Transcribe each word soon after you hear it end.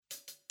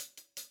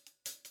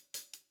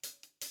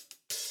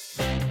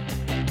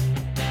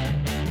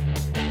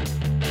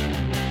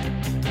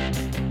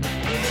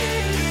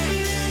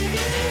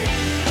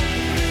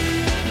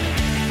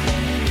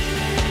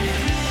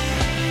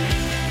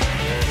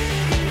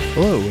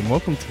Hello and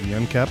welcome to the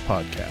Uncapped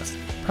Podcast,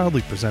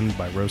 proudly presented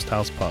by Roast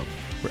House Pub,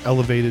 where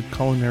elevated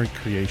culinary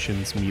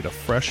creations meet a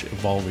fresh,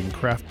 evolving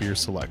craft beer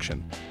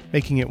selection,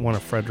 making it one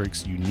of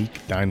Frederick's unique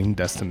dining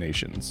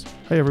destinations.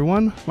 Hi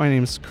everyone, my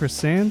name is Chris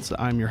Sands,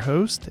 I'm your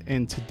host,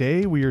 and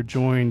today we are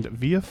joined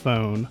via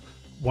phone,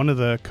 one of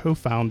the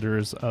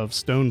co-founders of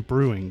Stone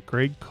Brewing,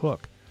 Greg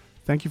Cook.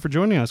 Thank you for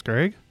joining us,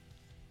 Greg.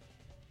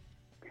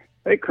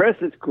 Hey Chris,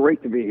 it's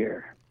great to be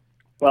here.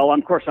 Well,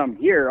 of course I'm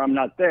here, I'm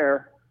not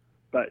there.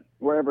 But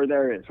wherever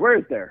there is. Where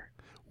is there?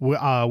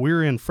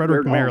 We're in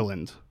Frederick,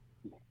 Maryland.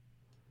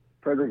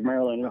 Frederick,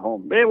 Maryland, at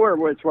home.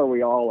 It's where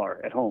we all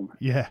are, at home.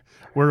 Yeah,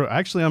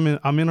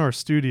 I'm in our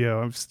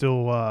studio. I've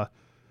still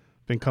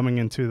been coming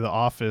into the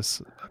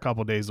office a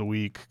couple days a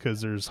week because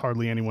there's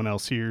hardly anyone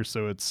else here,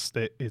 so it's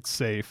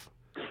safe.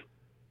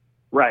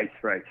 Right.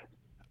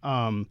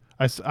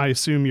 I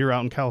assume you're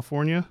out in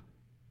California.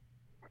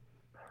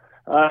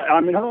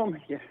 I'm at home.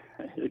 Yeah,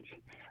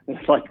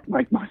 it's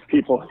like most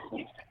people.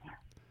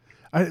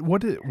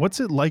 What's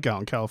it like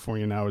out in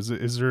California now?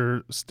 Is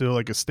there still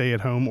like a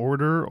stay-at-home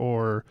order,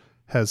 or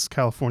has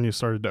California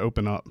started to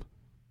open up?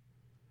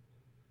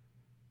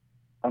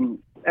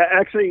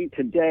 Actually,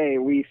 today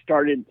we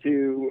started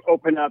to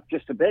open up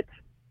just a bit.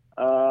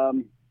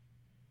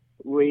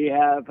 We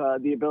have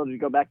the ability to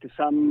go back to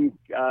some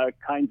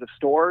kinds of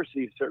stores.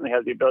 You certainly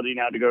have the ability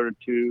now to go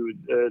to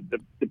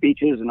the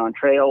beaches and on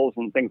trails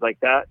and things like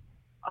that.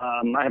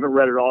 I haven't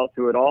read it all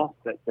through it all,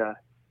 but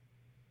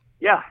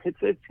yeah, it's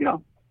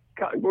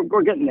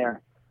we're getting there.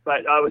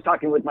 But I was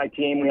talking with my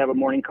team. We have a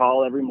morning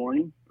call every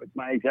morning with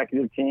my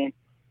executive team,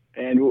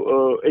 and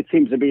it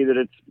seems to be that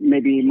it's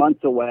maybe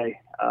months away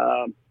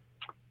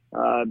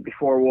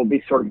before we'll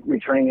be sort of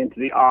returning into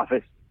the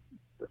office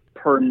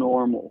per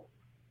normal.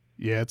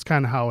 Yeah, it's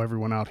kind of how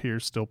everyone out here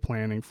is still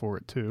planning for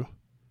it too.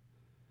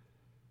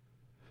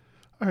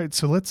 All right,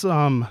 so let's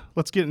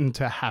get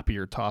into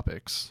happier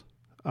topics.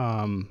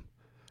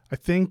 I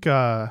think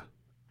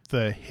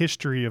the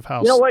history of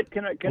how. You know what?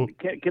 Can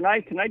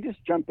I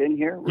just jump in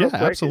here? Real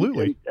quick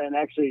absolutely. And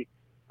actually,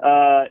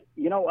 I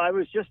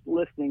was just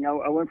listening.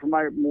 I went for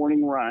my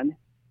morning run,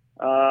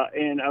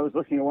 and I was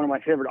listening to one of my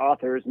favorite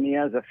authors, and he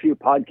has a few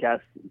podcasts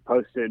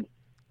posted,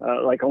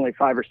 like only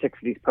 5 or 6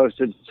 of these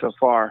posted so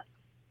far.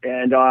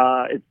 And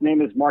his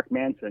name is Mark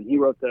Manson. He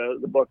wrote the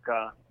book,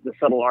 The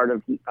Subtle Art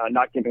of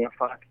Not Giving a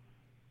Fuck,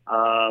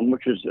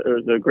 which is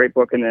a great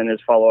book. And then his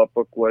follow-up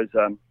book was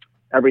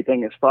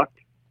Everything is Fucked,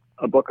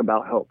 a book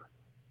about hope.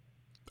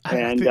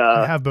 And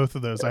I have both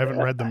of those. I haven't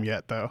read them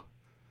yet, though.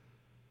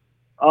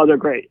 Oh, they're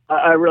great.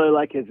 I really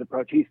like his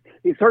approach. He's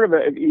sort of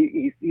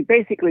he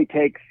basically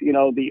takes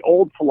the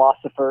old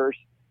philosophers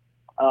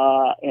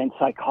and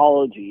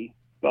psychology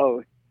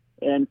both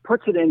and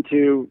puts it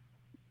into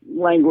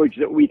language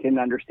that we can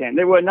understand.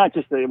 They were not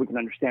just that we can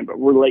understand, but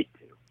relate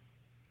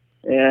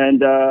to.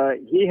 And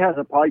he has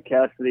a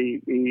podcast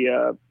that he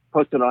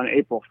posted on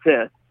April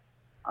 5th.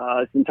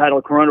 It's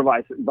entitled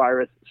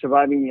Coronavirus,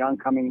 Surviving the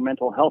Oncoming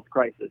Mental Health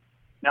Crisis.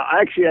 Now,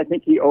 actually, I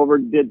think he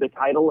overdid the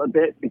title a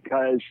bit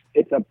because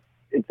it's a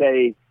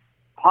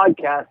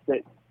podcast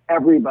that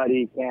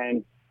everybody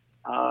can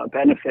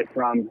benefit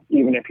from,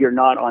 even if you're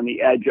not on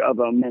the edge of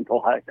a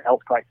mental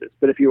health crisis.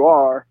 But if you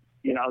are,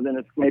 then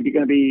it's maybe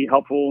going to be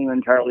helpful in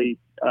entirely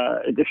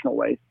additional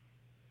ways.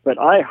 But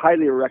I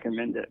highly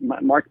recommend it,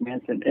 Mark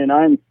Manson, and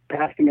I'm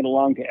passing it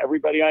along to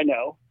everybody I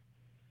know.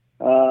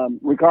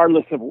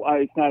 Regardless of,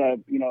 it's not a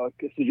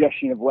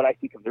suggestion of what I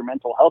think of their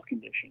mental health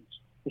conditions.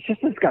 It's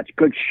just it's got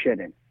good shit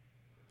in.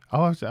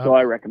 So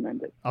I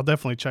recommend it. I'll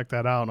definitely check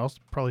that out, and I'll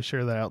probably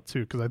share that out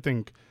too, because I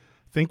think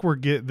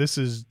this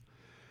is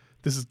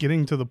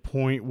getting to the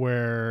point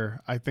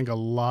where I think a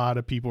lot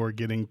of people are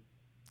getting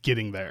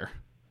there,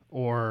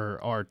 or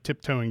are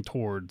tiptoeing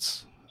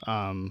towards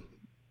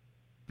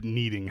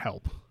needing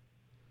help.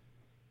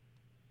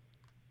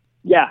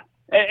 Yeah.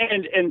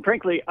 And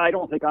frankly, I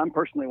don't think I'm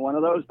personally one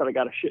of those, but I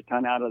got a shit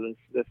ton out of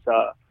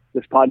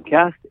this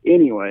podcast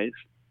anyways.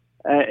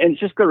 And it's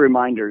just good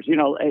reminders.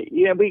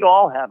 We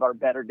all have our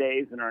better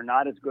days and our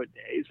not as good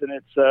days, and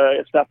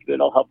it's stuff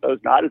that'll help those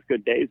not as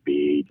good days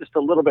be just a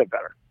little bit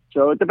better.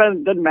 So it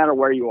doesn't matter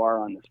where you are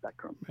on the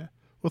spectrum. Yeah.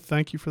 Well,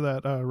 thank you for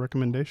that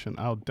recommendation.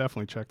 I'll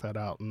definitely check that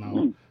out,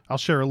 and I'll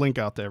share a link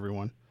out to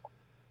everyone.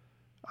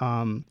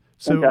 So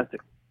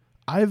fantastic.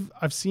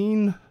 I've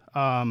seen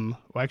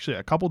actually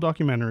a couple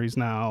documentaries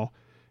now,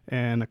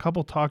 and a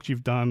couple talks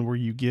you've done where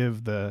you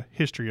give the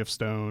history of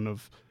Stone,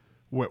 of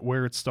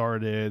where it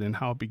started and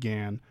how it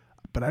began.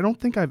 But I don't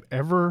think I've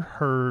ever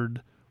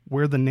heard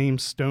where the name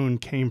Stone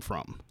came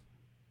from.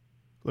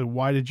 Like,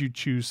 why did you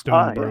choose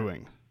Stone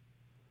Brewing?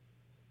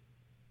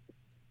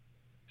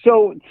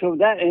 So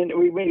that, and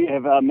we may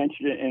have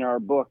mentioned it in our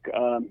book,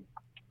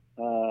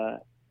 the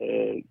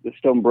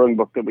Stone Brewing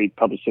book that we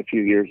published a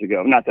few years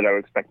ago. Not that I would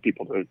expect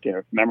people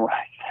to memorize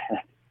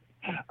that.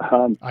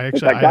 I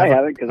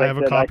haven't, because I have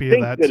a copy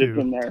of that too. It's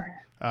in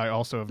there. I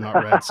also have not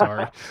read.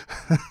 Sorry.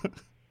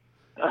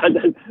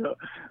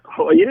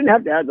 Well, you didn't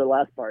have to add the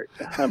last part.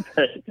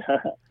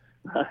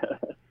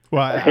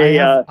 Well, Hey,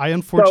 I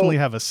unfortunately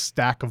have a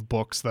stack of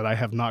books that I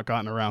have not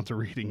gotten around to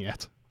reading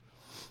yet.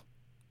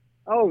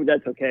 Oh,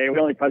 that's okay. We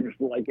only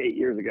published like 8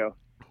 years ago.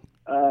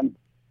 But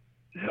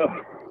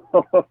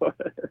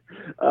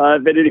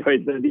anyway,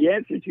 the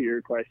answer to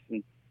your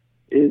question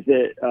is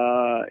that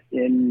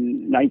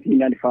in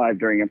 1995,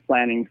 during a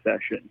planning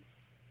session,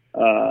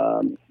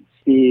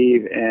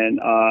 Steve and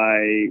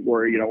I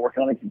were,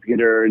 working on the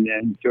computer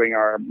and doing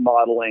our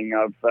modeling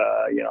of,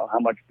 how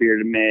much beer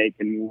to make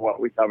and what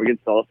we thought we could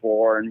sell it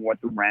for and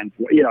what the rent,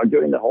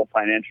 doing the whole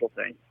financial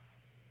thing.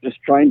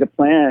 Just trying to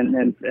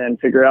plan and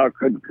figure out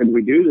could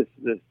we do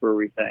this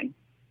brewery thing.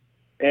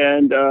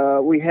 And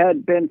we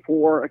had been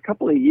for a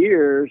couple of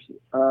years,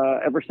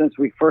 ever since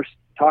we first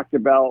talked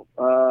about,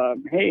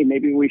 hey,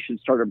 maybe we should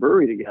start a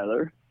brewery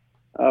together.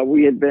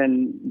 We had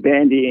been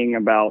bandying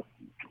about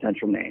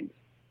potential names.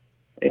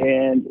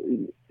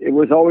 And it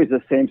was always the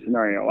same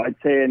scenario. I'd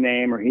say a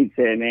name or he'd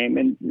say a name.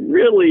 And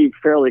really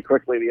fairly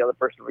quickly, the other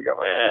person would go,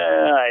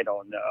 I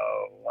don't know.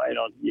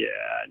 No.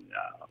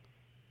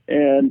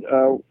 And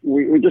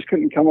we just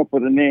couldn't come up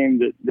with a name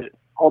that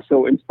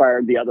also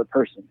inspired the other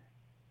person.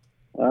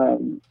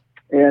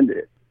 And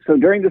so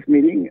during this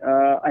meeting,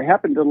 I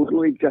happened to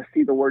literally just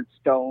see the word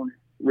Stone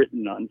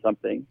written on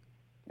something.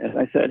 And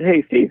I said,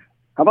 hey, Steve,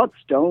 how about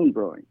Stone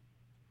Brewing?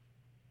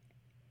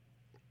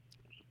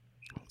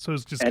 So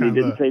it's just and he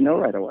didn't say no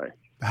right away.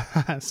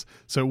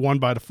 So it won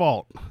by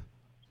default.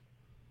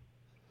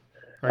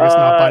 Or I guess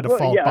not by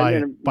default,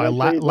 by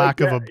lack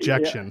of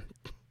objection.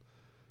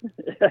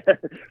 Yeah.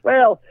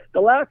 Well, the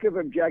lack of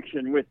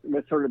objection with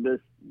sort of this,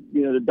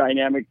 the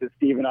dynamic that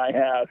Steve and I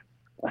have,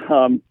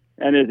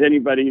 and as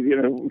anybody,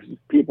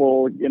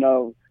 people,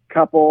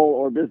 couple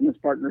or business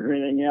partner or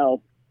anything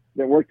else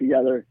that work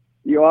together,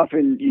 you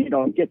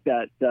don't get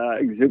that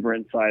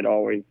exuberant side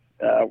always.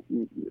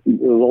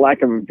 The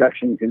lack of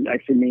objection can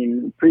actually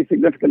mean pretty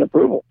significant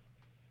approval.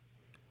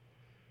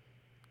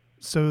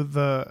 So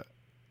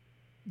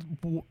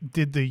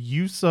did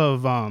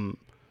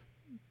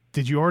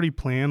you already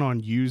plan on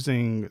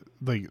using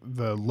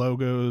the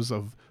logos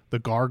of the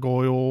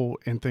gargoyle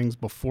and things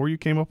before you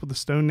came up with the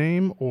Stone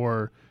name,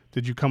 or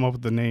did you come up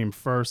with the name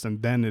first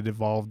and then it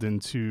evolved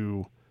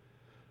into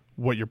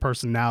what your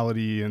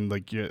personality and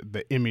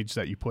the image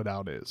that you put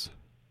out is?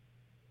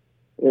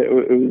 It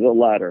was the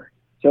latter.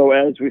 So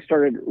as we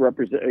started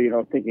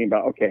thinking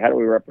about, okay, how do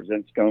we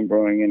represent Stone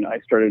Brewing? And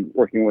I started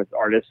working with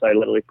artists. I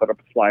literally put up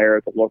a flyer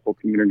at the local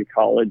community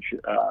college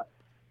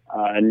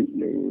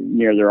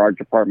near their art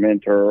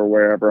department or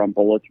wherever on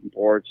bulletin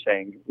boards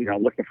saying,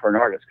 looking for an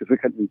artist, because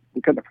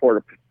we couldn't afford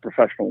a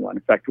professional one.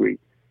 In fact,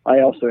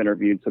 I also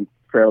interviewed some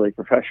fairly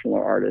professional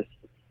artists,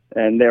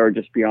 and they were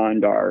just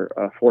beyond our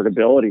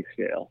affordability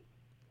scale.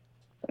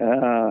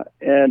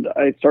 And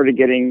I started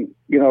getting,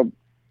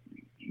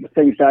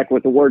 things back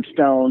with the word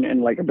Stone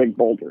and like a big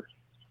boulder,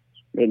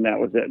 and that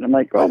was it. And I'm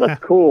like, oh,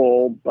 that's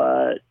cool,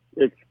 but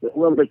it's a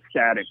little bit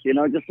static,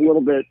 just a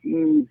little bit,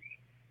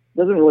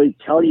 doesn't really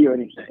tell you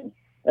anything.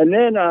 And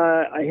then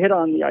I hit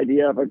on the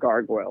idea of a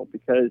gargoyle,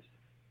 because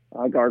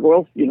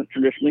gargoyles,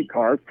 traditionally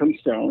carved from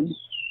stone.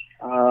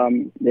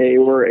 They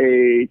were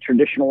a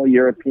traditional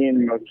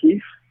European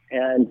motif,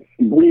 and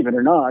believe it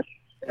or not,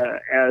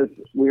 as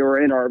we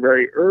were in our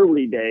very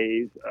early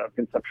days of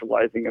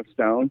conceptualizing of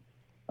stone,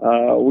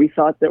 we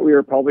thought that we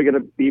were probably going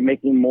to be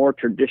making more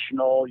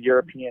traditional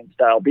European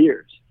style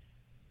beers.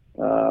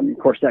 Of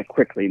course, that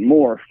quickly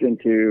morphed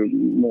into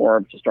more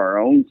of just our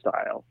own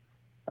style,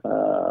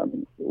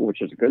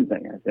 which is a good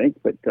thing, I think.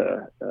 But,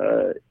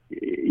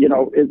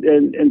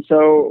 and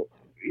so,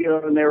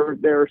 and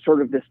they're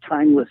sort of this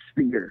timeless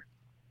figure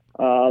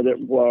that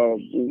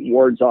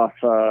wards off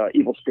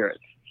evil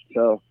spirits.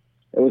 So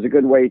it was a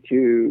good way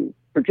to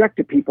project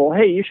to people,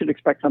 hey, you should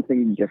expect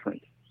something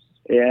different.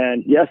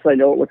 And yes, I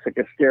know it looks like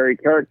a scary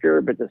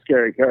character, but the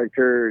scary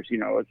character is,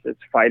 it's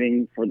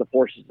fighting for the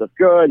forces of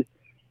good.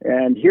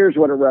 And here's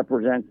what it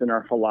represents in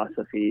our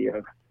philosophy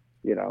of,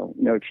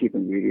 no cheap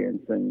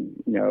ingredients and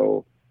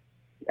no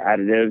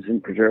additives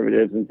and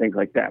preservatives and things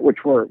like that,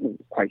 which were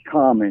quite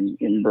common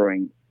in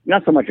brewing.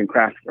 Not so much in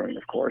craft brewing,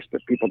 of course,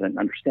 but people didn't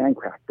understand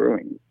craft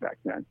brewing back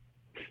then.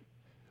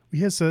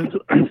 Yes, so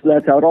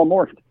that's how it all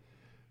morphed.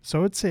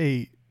 So it's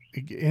in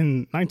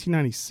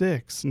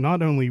 1996,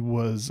 not only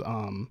was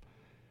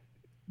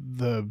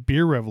the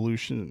beer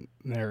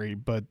revolutionary,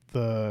 but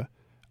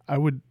I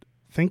would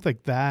think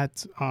that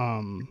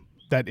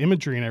that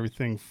imagery and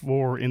everything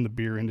in the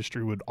beer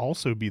industry would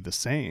also be the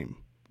same,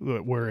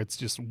 where it's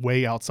just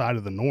way outside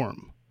of the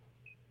norm.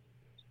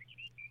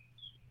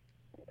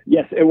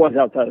 Yes, it was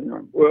outside of the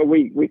norm. Well,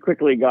 we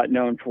quickly got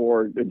known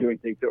for doing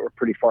things that were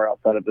pretty far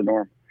outside of the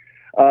norm.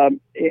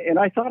 And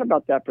I thought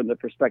about that from the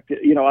perspective,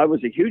 I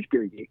was a huge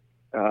beer geek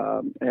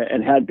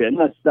and had been.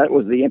 That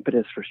was the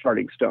impetus for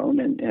starting Stone.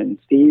 And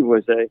Steve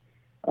was a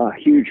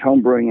huge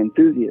homebrewing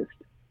enthusiast.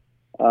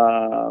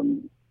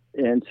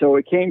 And so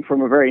it came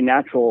from a very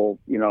natural,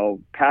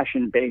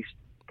 passion-based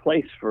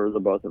place for the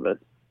both of us.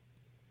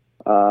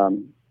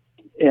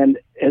 And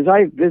as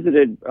I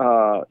visited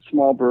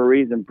small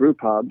breweries and brew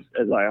pubs,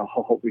 as I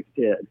always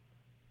did,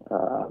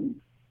 Um,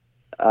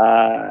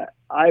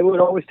 I would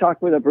always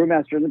talk with a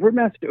brewmaster, and the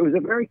brewmaster, it was a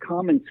very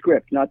common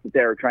script, not that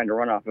they were trying to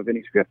run off of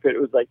any script, but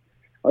it was like,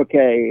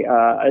 okay,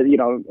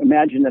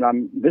 imagine that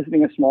I'm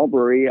visiting a small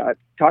brewery. I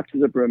talk to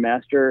the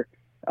brewmaster.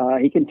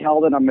 He can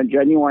tell that I'm a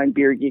genuine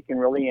beer geek and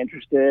really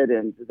interested,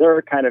 and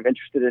they're kind of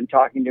interested in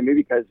talking to me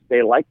because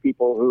they like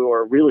people who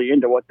are really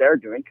into what they're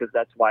doing, because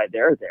that's why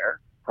they're there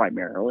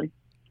primarily.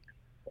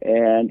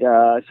 And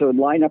so I'd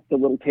line up the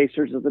little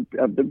tasters of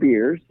the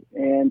beers,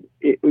 and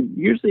it would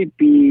usually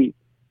be,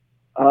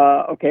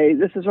 okay,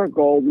 this is our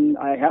golden.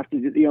 I have to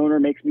do, the owner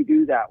makes me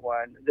do that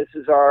one. This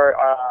is our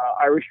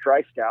Irish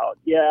dry stout.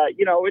 Yeah,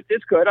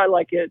 it's good. I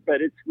like it,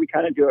 but we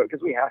kind of do it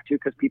because we have to,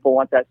 because people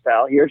want that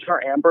style. Here's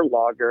our amber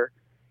lager.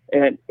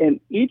 And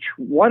each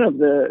one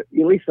of at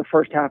least the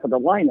first half of the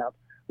lineup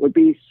would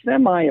be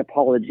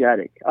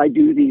semi-apologetic. I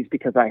do these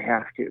because I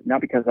have to,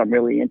 not because I'm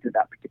really into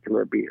that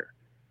particular beer.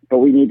 But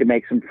we need to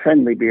make some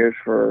friendly beers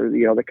for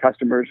the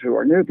customers who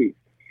are newbies.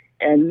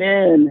 And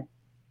then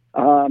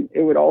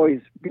it would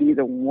always be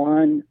the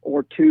one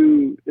or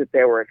two that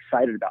they were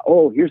excited about.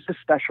 Oh, here's this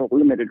special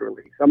limited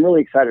release. I'm really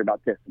excited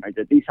about this. And I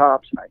did these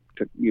hops, and I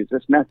use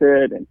this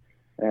method,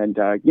 and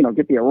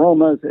get the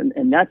aromas,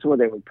 and that's where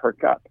they would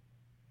perk up.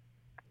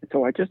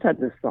 So I just had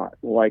this thought,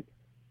 like,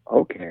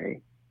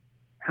 okay,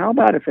 how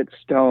about if at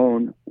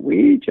Stone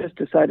we just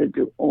decided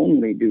to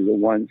only do the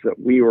ones that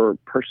we were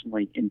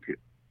personally into?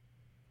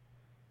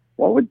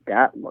 What would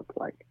that look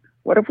like?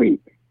 What if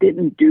we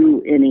didn't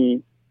do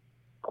any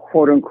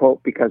quote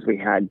unquote because we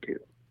had to?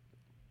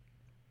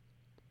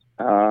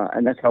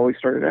 And that's how we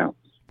started out.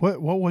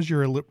 What was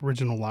your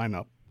original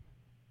lineup?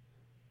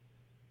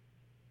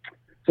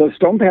 So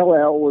Stone Pale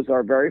Ale was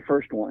our very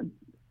first one.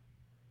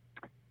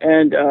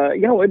 And,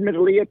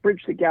 admittedly, it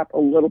bridged the gap a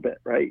little bit,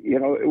 right? It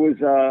was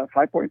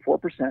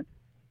 5.4%,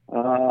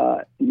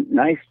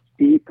 nice,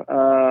 deep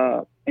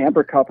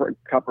amber copper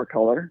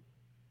color.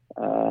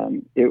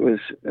 It was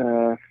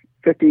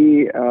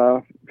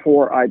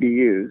 54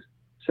 IBUs,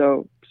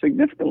 so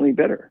significantly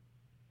bitter,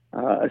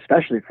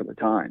 especially for the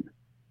time.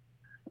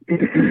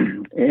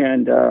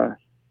 And,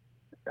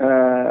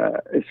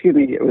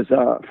 it was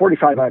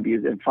 45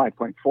 IBUs and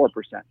 5.4%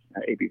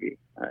 ABV.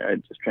 I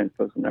just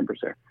transposed the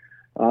numbers there.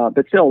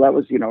 But still, that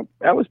was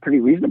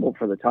pretty reasonable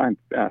for the time,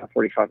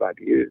 45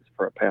 IBUs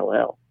for a pale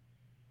ale.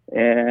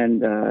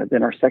 And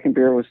then our second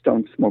beer was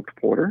Stone Smoked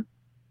Porter,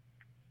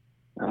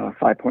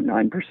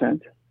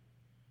 5.9%.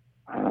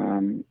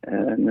 And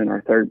then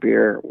our third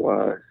beer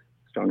was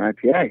Stone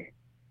IPA.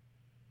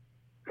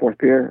 Fourth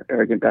beer,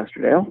 Arrogant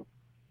Bastard Ale,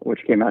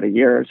 which came out a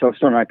year. So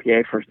Stone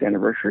IPA, first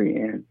anniversary,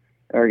 and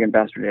Arrogant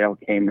Bastard Ale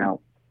came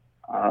out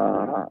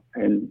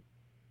in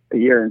a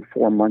year and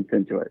 4 months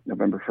into it,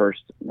 November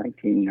 1st,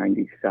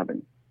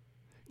 1997.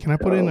 Can I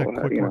put in a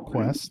quick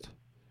request?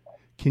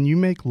 Can you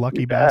make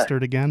Lucky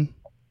Bastard again?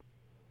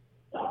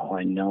 Oh,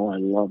 I know. I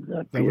love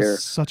that beer. That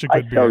was such a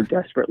good beer. I so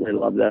desperately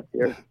love that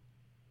beer.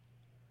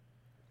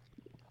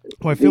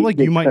 Well, I feel like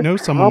you might know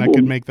someone that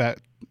could make that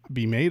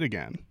be made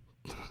again.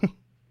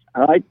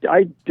 I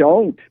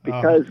don't,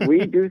 because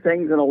we do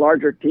things in a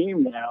larger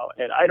team now,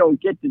 and I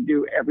don't get to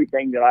do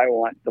everything that I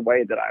want the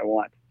way that I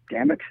want.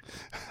 Damn it.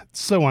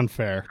 It's so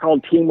unfair. It's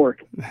called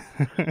teamwork.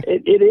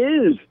 It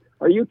is.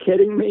 Are you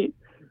kidding me?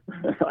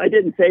 I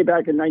didn't say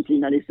back in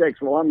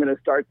 1996, well, I'm going to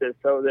start this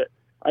so that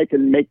I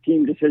can make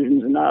team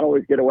decisions and not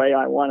always get away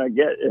I want to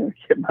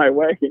get my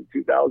way in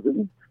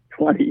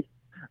 2020.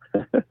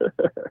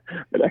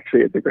 But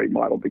actually, it's a great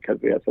model because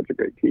we have such a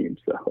great team.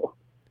 So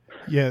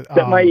yeah,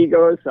 set my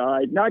ego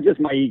aside. Not just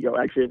my ego.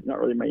 Actually, it's not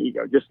really my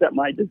ego. Just set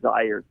my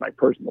desires, my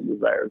personal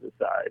desires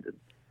aside, and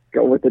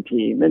go with the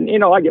team. And,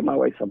 I get my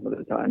way some of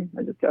the time.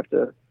 I just have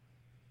to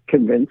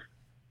convince.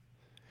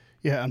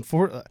 Yeah,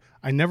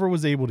 I never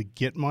was able to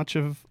get much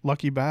of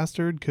Lucky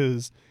Bastard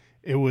because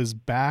it was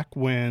back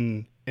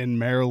when in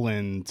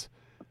Maryland,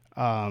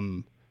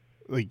 I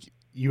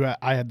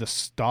had to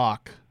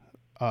stock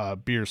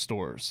beer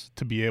stores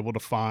to be able to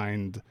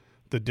find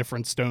the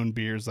different Stone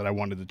beers that I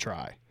wanted to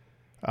try.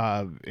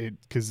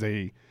 Because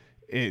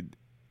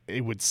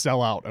it would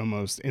sell out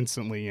almost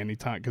instantly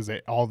anytime because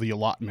all the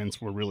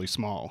allotments were really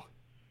small.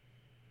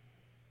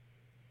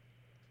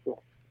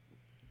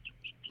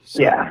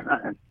 So, yeah,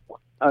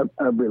 I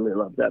really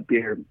love that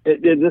beer.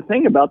 The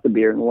thing about the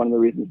beer, and one of the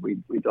reasons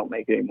we don't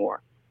make it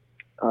anymore,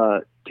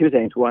 two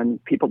things. One,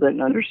 people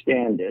didn't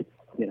understand it.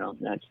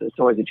 It's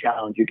always a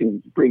challenge. You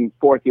can bring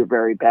forth your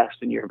very best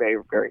and your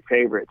very, very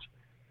favorites.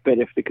 But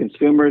if the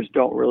consumers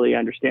don't really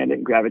understand it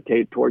and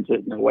gravitate towards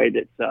it in a way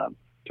that's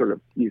sort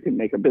of, you can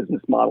make a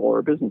business model or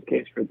a business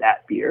case for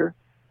that beer,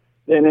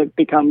 then it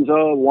becomes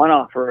a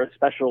one-off or a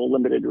special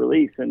limited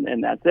release,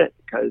 and that's it,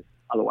 because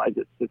otherwise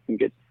it sits and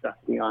gets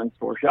dusty on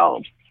store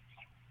shelves.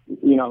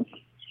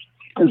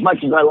 As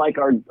much as I like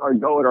our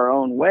go it our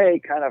own way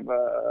kind of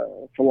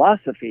a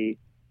philosophy,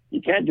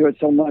 you can't do it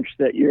so much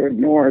that you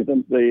ignore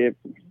the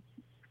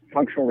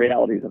functional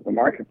realities of the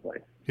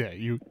marketplace. Yeah,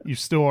 you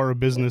still are a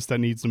business that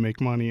needs to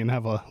make money and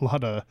have a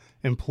lot of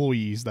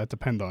employees that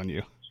depend on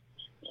you.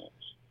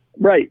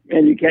 Right,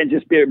 and you can't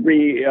just be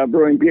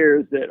brewing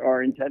beers that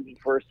are intended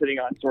for sitting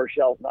on store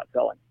shelves, not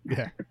selling.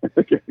 Yeah.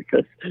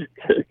 because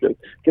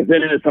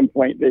then at some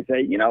point they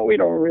say, we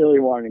don't really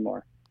want any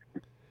more.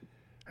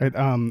 All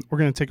right, we're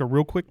going to take a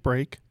real quick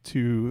break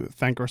to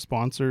thank our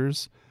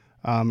sponsors.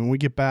 When we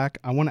get back,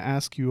 I want to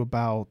ask you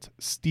about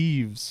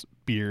Steve's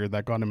beer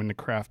that got him into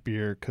craft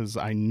beer, because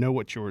I know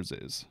what yours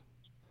is.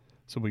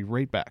 So we'll be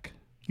right back.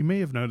 You may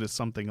have noticed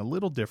something a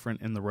little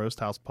different in the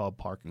Roast House Pub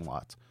parking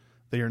lot.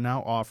 They are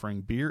now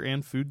offering beer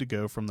and food to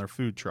go from their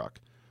food truck.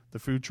 The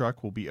food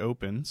truck will be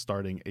open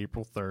starting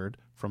April 3rd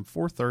from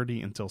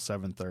 4:30 until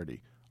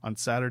 7:30. On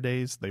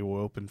Saturdays, they will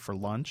open for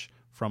lunch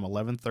from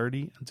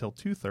 11:30 until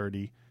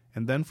 2:30,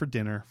 and then for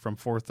dinner from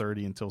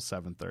 4:30 until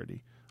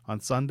 7:30.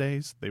 On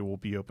Sundays, they will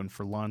be open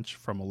for lunch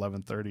from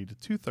 11:30 to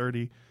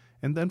 2:30,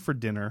 and then for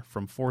dinner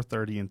from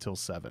 4:30 until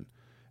 7.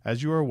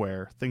 As you are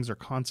aware, things are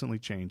constantly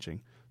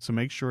changing, so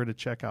make sure to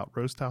check out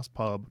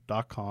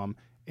roasthousepub.com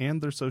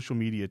and their social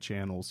media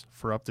channels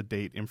for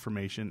up-to-date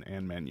information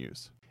and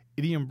menus.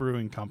 Idiom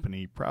Brewing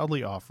Company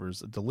proudly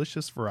offers a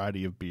delicious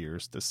variety of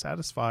beers to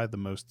satisfy the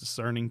most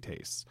discerning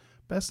tastes,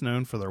 best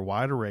known for their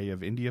wide array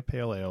of India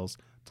Pale Ales,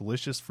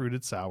 delicious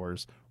fruited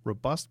sours,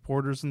 robust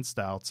porters and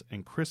stouts,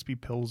 and crispy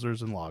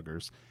pilsners and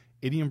lagers.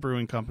 Idiom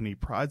Brewing Company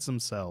prides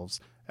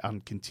themselves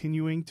on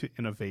continuing to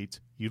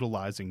innovate,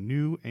 utilizing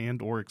new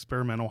and or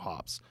experimental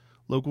hops,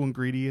 local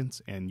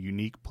ingredients, and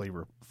unique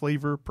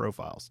flavor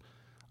profiles.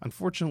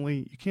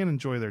 Unfortunately, you can't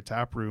enjoy their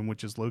tap room,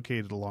 which is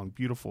located along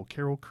beautiful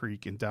Carroll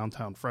Creek in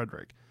downtown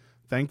Frederick.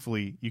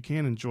 Thankfully, you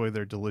can enjoy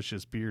their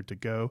delicious beer to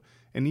go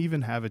and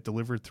even have it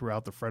delivered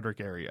throughout the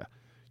Frederick area.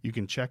 You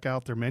can check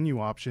out their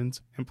menu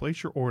options and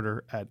place your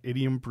order at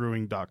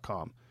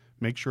idiombrewing.com.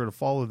 Make sure to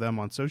follow them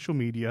on social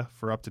media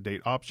for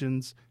up-to-date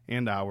options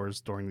and hours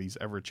during these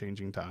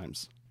ever-changing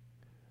times.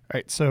 All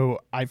right, so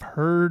I've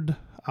heard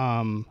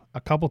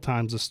a couple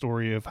times the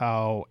story of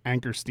how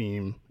Anchor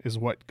Steam is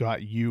what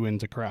got you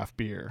into craft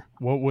beer.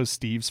 What was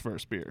Steve's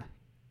first beer?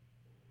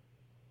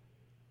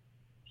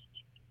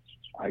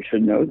 I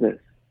should know this.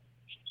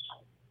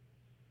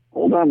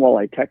 Hold on while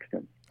I text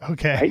him.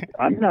 Okay.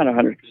 I'm not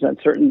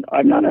 100% certain.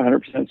 I'm not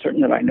 100%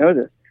 certain that I know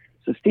this.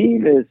 So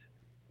Steve is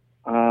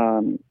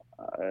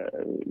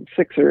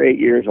 6 or 8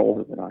 years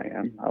older than I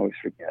am. I always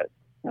forget.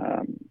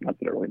 Not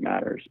that it really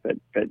matters, but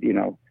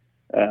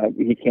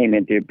he came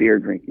into beer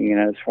drinking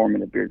and his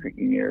formative beer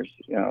drinking years,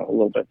 a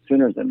little bit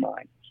sooner than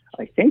mine.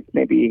 I think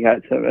maybe he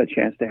had a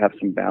chance to have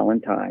some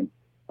Valentine,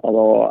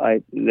 although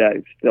he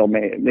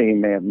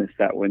may have missed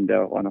that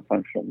window on a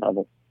functional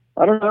level.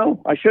 I don't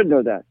know. I should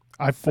know that.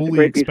 I fully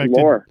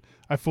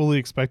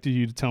expected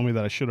you to tell me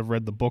that I should have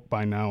read the book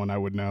by now and I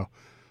would know.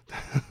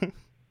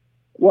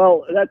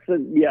 Well,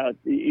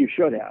 you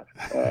should have,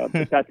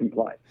 but that's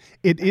implied.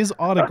 It is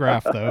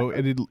autographed, though.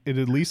 It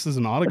at least is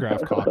an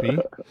autographed copy.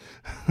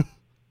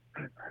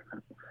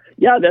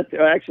 Yeah, that's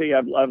actually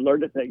I've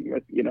learned a thing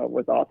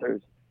with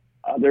authors.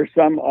 There's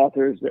some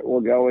authors that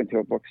will go into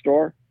a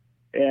bookstore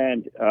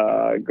and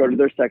go to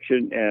their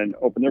section and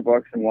open their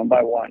books and one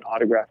by one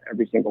autograph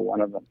every single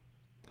one of them.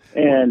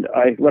 And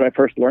when I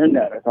first learned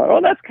that, I thought, oh,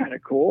 that's kind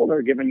of cool.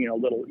 They're giving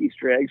little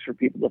Easter eggs for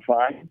people to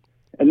find.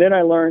 And then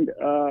I learned,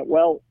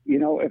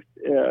 if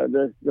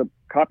the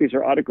copies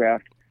are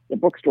autographed, the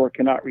bookstore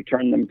cannot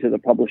return them to the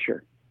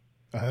publisher.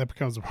 That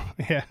becomes,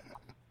 yeah.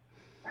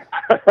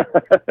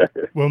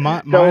 Well,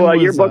 mine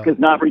was, your book is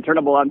not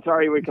returnable. I'm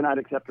sorry, we cannot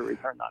accept a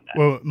return on that.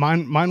 Well,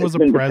 mine was a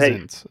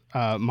present.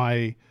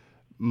 My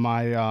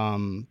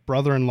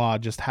brother-in-law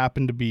just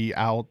happened to be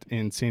out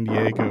in San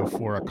Diego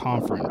for a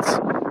conference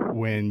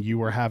when you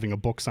were having a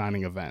book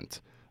signing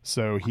event.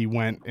 So he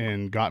went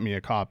and got me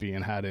a copy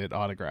and had it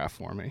autographed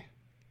for me.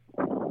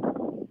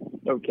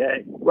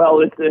 Okay.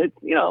 Well, it's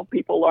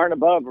people aren't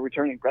above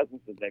returning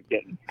presents that they've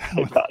gotten.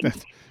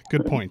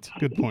 Good point.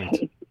 Good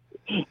point.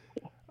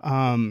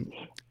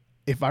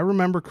 If I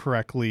remember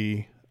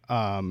correctly,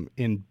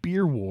 in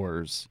Beer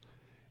Wars,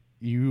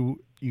 you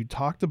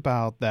talked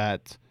about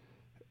that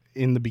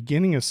in the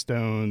beginning of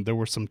Stone, there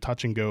were some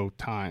touch and go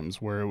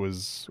times where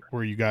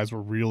you guys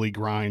were really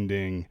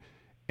grinding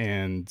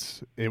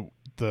and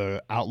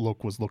the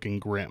outlook was looking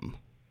grim.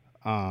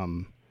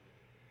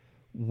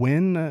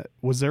 When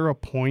was there a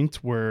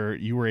point where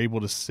you were able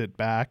to sit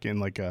back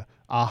and like a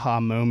aha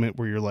moment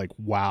where you're like,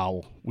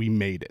 wow, we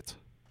made it?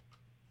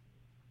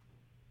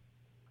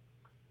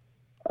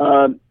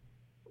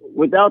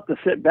 Without the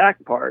sit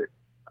back part,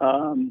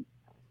 I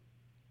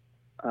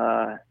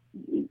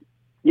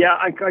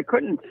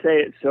couldn't say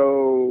it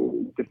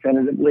so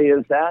definitively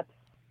as that.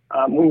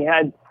 We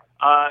had,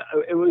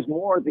 it was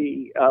more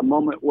the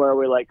moment where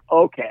we're like,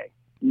 okay,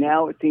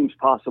 now it seems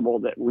possible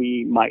that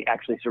we might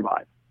actually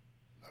survive.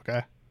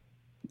 Okay.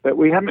 But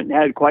we haven't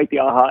had quite the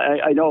aha.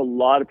 I know a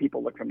lot of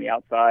people look from the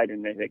outside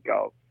and they think,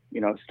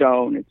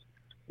 Stone, it's,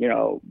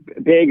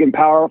 big and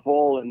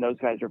powerful, and those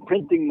guys are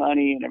printing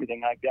money and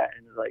everything like that.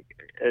 And like,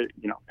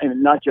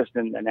 and not just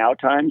in the now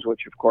times,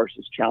 which of course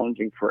is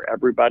challenging for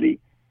everybody,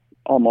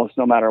 almost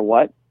no matter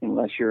what,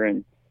 unless you're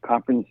in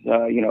conference,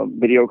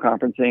 video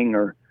conferencing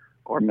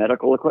or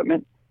medical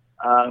equipment.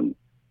 And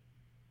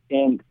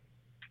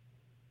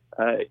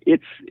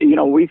it's,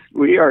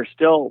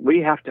 we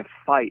have to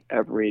fight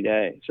every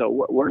day.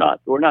 So we're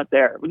not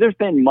there. There's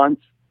been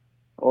months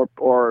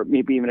or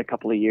maybe even a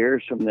couple of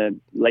years from the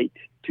late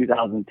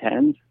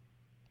 2010s,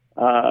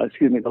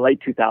 the late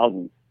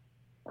 2000s,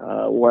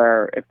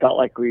 where it felt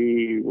like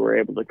we were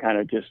able to kind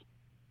of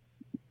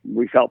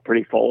we felt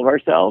pretty full of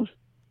ourselves,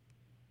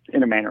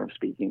 in a manner of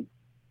speaking.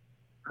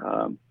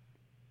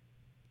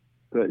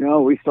 But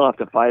no, we still have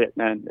to fight it,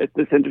 man.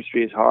 This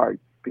industry is hard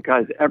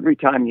because every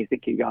time you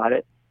think you got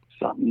it,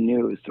 something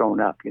new is thrown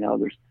up.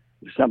 There's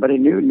somebody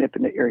new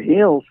nipping at your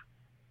heels.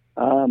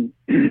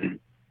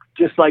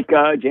 Just like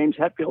James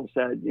Hetfield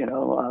said,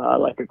 I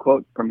like a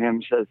quote from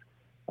him. Says,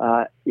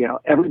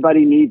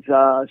 everybody needs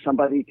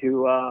somebody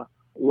to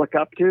look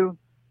up to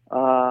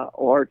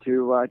or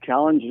to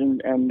challenge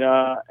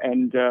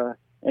and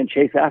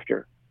chase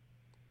after.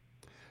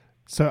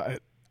 So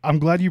I'm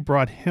glad you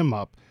brought him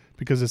up,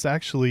 because this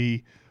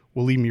actually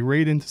will lead me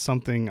right into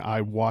something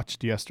I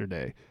watched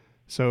yesterday.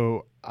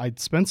 So I'd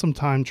spent some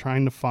time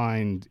trying to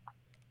find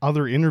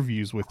other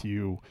interviews with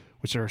you,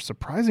 which are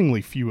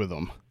surprisingly few of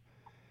them.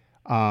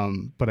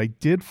 But I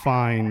did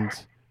find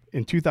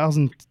in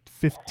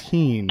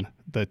 2015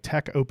 the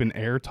Tech Open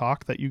Air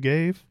talk that you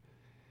gave.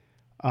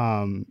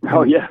 In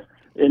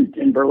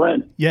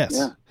Berlin. Yes.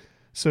 Yeah.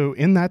 So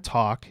in that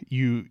talk,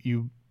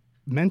 you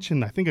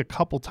mentioned, I think, a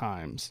couple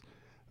times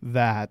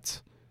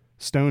that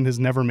Stone has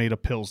never made a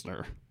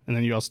Pilsner. And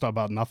then you also talk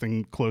about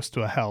nothing close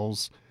to a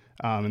Hell's,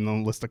 and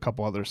then list a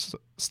couple other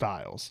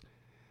styles.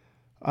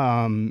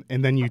 And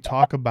then you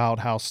talk about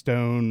how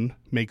Stone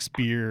makes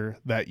beer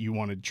that you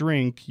want to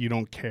drink. You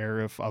don't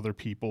care if other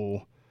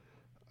people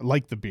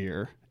like the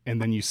beer.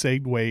 And then you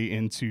segue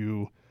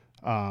into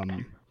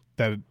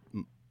that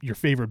your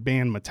favorite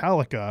band,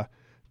 Metallica,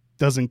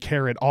 doesn't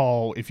care at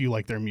all if you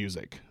like their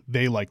music.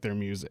 They like their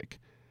music.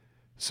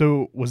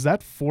 So was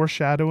that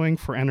foreshadowing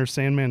for Enter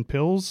Sandman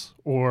Pils,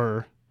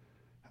 or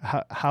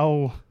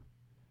how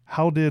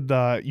did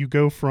you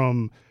go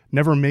from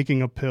never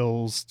making a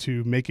Pils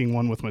to making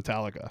one with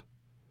Metallica?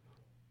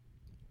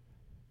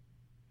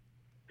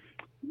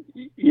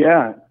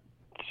 Yeah.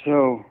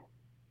 So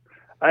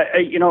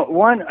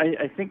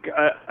I think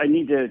I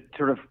need to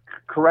sort of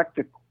correct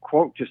the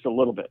quote just a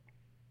little bit.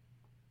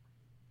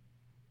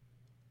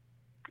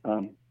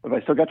 Have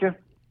I still got you?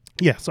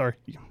 Yeah, sorry.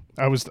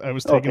 I was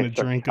taking a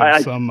drink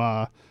of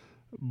some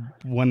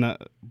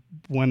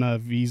Buena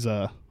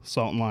Visa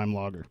Salt and Lime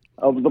Lager.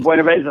 Oh, the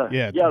Buena Vesa.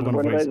 Yeah, the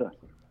Buena Vesa.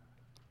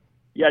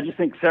 Yeah, just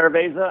think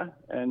Cerveza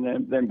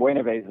and then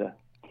Buena Vesa.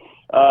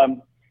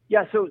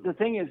 So the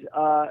thing is,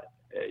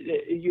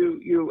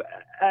 you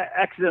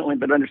accidentally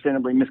but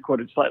understandably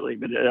misquoted slightly,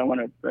 but I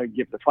want to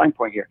give the fine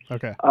point here.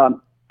 Okay.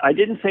 I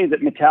didn't say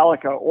that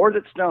Metallica or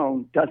that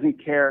Stone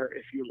doesn't care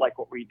if you like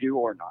what we do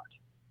or not.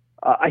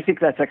 I think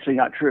that's actually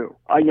not true.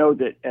 I know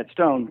that at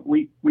Stone,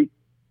 we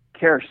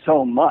care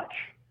so much.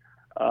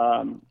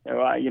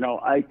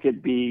 I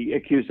could be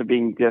accused of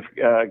being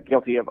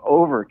guilty of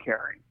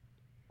over-caring.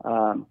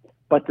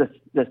 But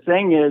the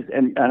thing is,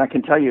 and I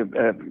can tell you,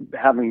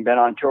 having been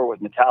on tour with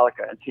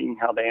Metallica and seeing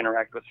how they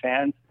interact with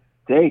fans,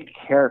 they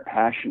care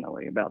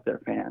passionately about their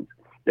fans.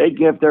 They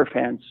give their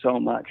fans so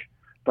much.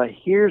 But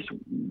here's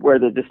where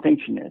the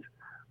distinction is.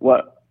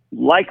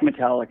 Like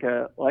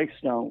Metallica, like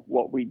Stone,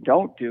 what we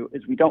don't do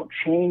is we don't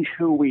change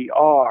who we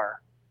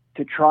are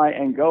to try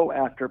and go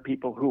after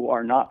people who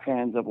are not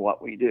fans of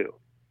what we do.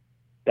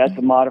 That's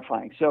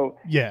modifying. So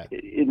yeah.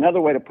 Another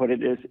way to put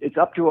it is it's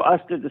up to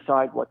us to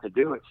decide what to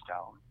do at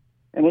Stone.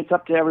 And it's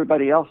up to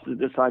everybody else to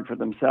decide for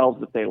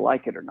themselves if they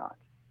like it or not.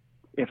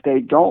 If they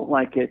don't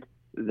like it,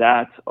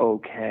 that's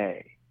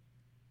okay.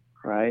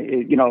 Right?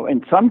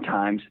 And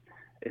sometimes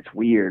it's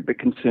weird, but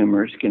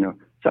consumers,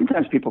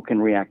 sometimes people can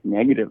react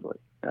negatively.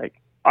 Like,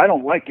 I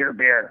don't like your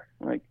beer.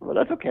 I'm like, well,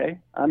 that's okay.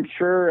 I'm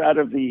sure out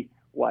of the,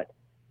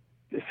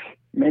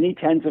 many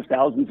tens of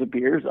thousands of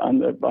beers on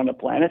the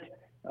planet,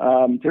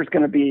 there's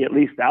going to be at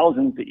least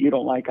thousands that you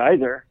don't like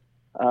either.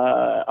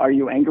 Are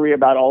you angry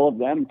about all of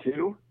them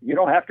too? You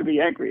don't have to be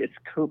angry. It's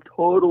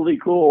totally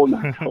cool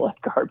not to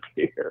like our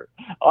beer.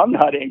 I'm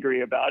not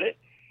angry about it.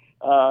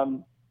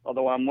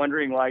 Although I'm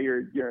wondering why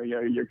you're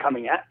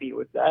coming at me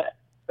with that.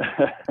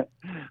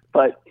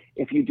 But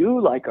if you do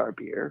like our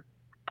beer,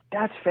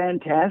 that's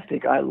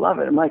fantastic. I love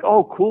it. I'm like,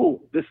 oh,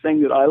 cool. This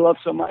thing that I love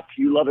so much,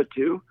 you love it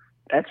too.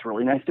 That's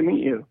really nice to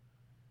meet you.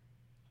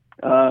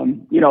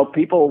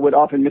 People would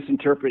often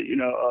misinterpret,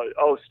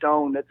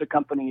 Stone, that's a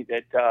company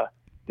that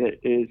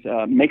is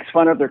makes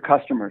fun of their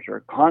customers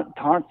or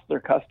taunts their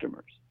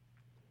customers.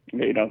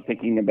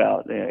 Thinking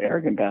about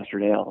Arrogant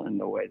Bastard Ale and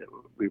the way that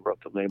we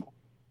wrote the label.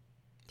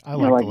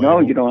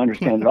 No, you don't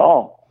understand at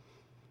all.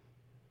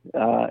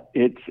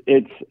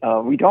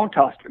 We don't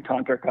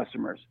taunt our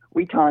customers.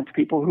 We taunt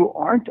people who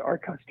aren't our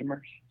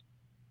customers.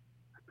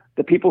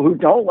 The people who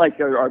don't like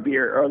our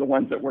beer are the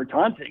ones that we're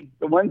taunting.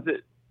 The ones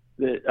that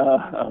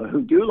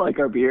who do like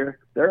our beer,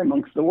 they're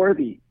amongst the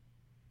worthy.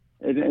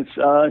 It's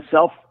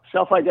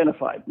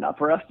self-identified, not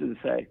for us to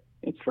say.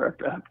 It's for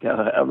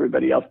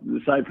everybody else to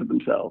decide for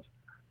themselves.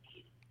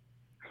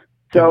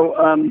 So,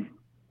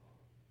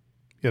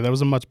 yeah, that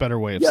was a much better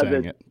way of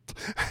saying it.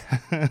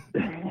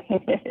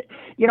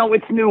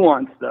 It's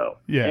nuanced though.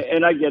 Yeah.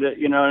 And I get it,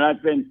 and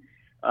I've been,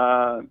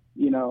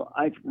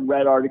 I've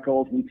read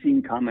articles and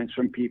seen comments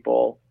from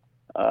people,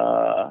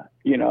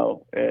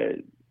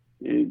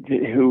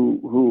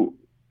 who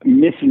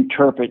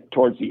misinterpret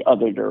towards the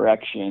other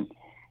direction.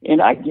 And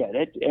I get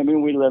it. I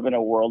mean, we live in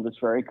a world that's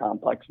very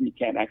complex, and you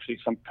can't actually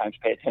sometimes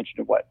pay attention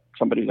to what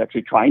somebody's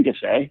actually trying to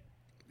say.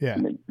 Yeah. I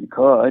mean, you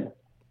could,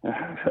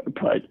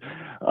 but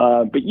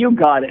you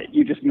got it.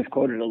 You just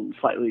misquoted it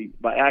slightly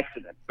by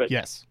accident. But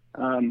yes.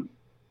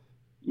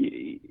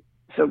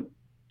 So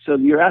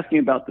you're asking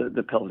about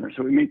the Pilsner.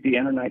 So we make the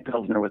Inner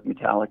Pilsner with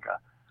Metallica.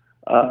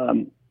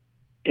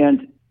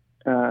 And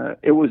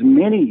it was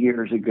many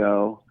years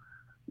ago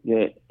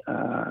that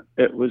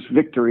it was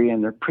Victory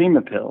and their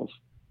Prima Pils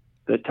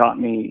that taught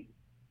me,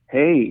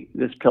 hey,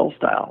 this pill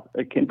style,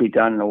 it can be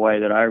done in a way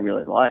that I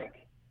really like.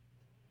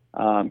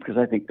 Because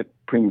I think the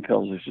Prima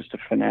Pils is just a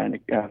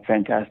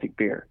fantastic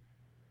beer.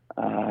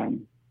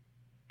 And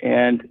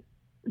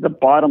the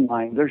bottom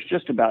line, there's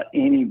just about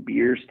any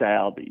beer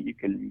style that you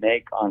can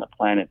make on the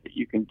planet that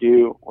you can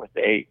do with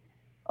a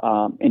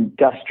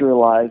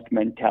industrialized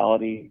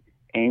mentality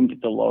aimed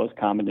at the lowest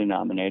common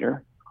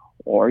denominator,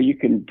 or you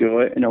can do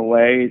it in a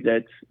way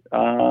that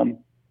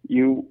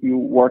you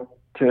work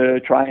to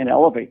try and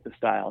elevate the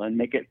style and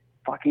make it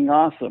fucking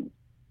awesome.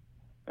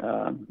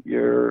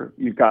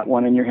 You've got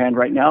one in your hand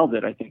right now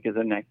that I think is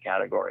in that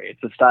category.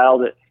 It's a style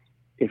that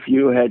if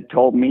you had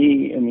told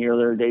me in the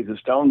earlier days of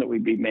Stone that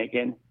we'd be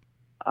making,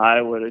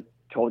 I would have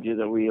told you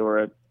that we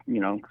were,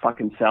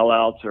 fucking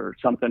sellouts or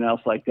something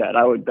else like that.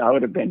 I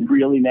would have been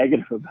really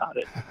negative about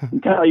it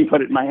until you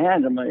put it in my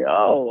hand. I'm like,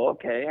 oh,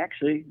 okay,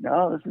 actually,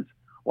 no,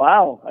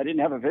 wow. I didn't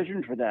have a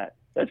vision for that.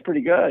 That's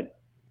pretty good.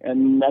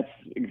 And that's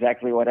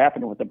exactly what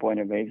happened with the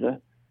Buena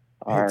Mesa,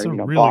 our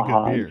really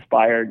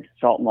Baja-inspired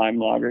salt and lime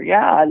lager.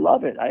 Yeah, I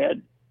love it. I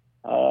had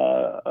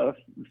a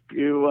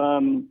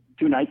few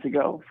 2 nights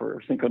ago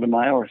for Cinco de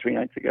Mayo, or 3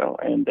 nights ago,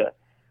 and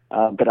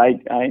but I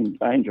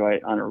enjoy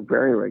it on a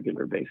very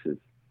regular basis.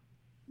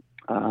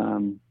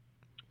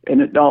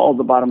 And all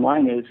the bottom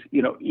line is,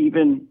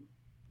 even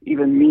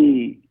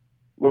me.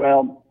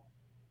 Well,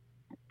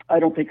 I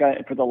don't think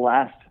for the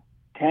last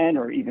 10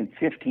 or even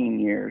 15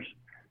 years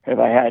have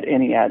I had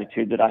any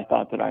attitude that I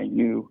thought that I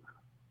knew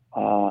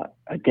a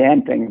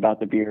damn thing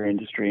about the beer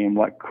industry and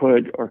what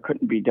could or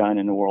couldn't be done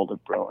in the world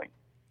of brewing.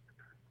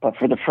 But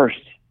for the first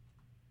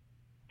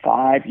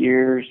 5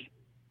 years,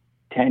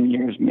 10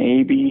 years,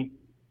 maybe,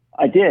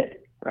 I did,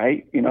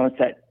 right? It's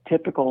that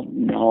typical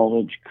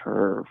knowledge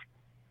curve.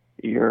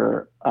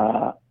 You're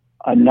a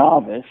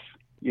novice,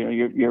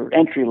 you're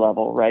entry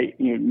level, right?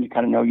 You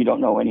kind of know you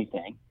don't know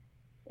anything.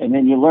 And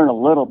then you learn a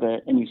little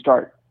bit and you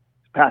start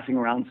passing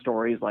around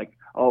stories like,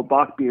 oh,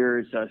 Bock beer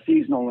is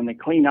seasonal when they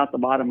clean out the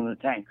bottom of the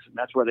tanks, and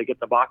that's where they get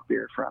the Bock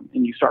beer from.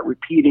 And you start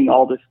repeating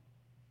all this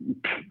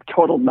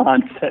total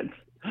nonsense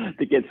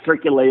that gets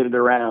circulated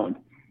around,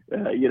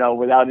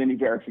 without any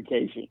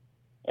verification.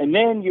 And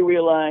then you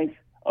realize,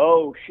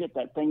 oh shit,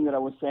 that thing that I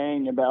was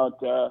saying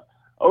about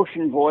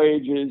ocean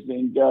voyages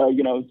and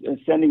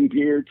sending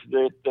beer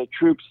to the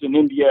troops in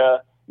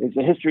India is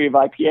the history of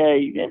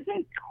IPA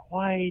isn't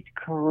quite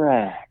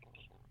correct.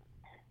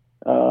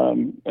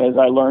 As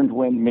I learned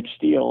when Mitch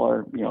Steele,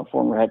 our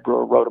former head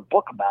brewer, wrote a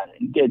book about it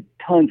and did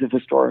tons of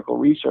historical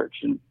research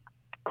and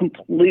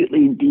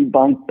completely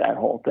debunked that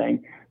whole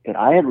thing that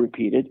I had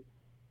repeated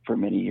for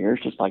many years,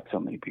 just like so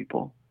many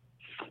people.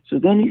 So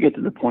then you get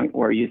to the point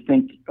where you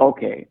think,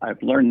 okay,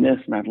 I've learned this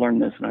and I've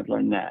learned this and I've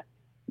learned that.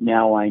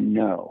 Now I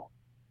know.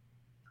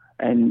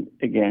 And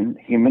again,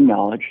 human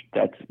knowledge,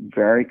 that's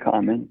very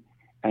common.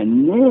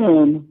 And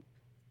then,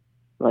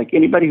 like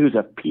anybody who's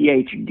a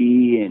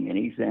PhD in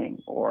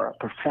anything or a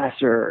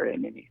professor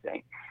in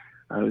anything,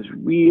 who's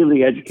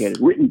really educated,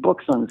 written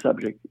books on the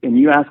subject, and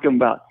you ask them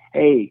about,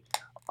 hey,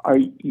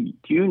 do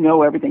you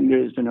know everything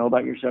there is to know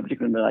about your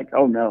subject? And they're like,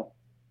 oh, no,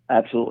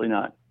 absolutely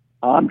not.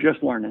 I'm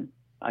just learning.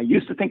 I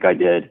used to think I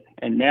did,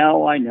 and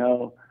now I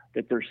know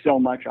that there's so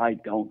much I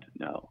don't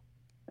know.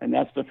 And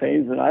that's the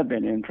phase that I've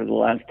been in for the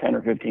last 10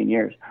 or 15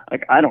 years.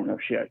 Like, I don't know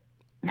shit.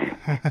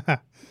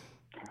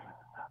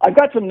 I've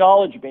got some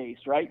knowledge base,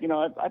 right?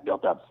 I've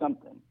built up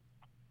something.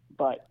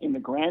 But in the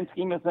grand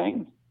scheme of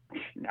things,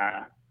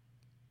 nah.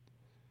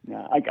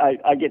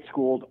 I get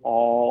schooled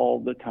all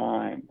the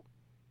time.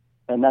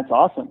 And that's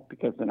awesome,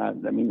 because then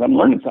that means I'm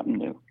learning something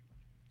new.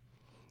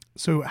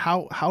 So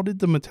how did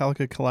the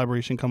Metallica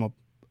collaboration come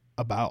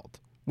about?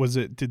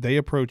 Did they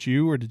approach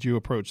you or did you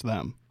approach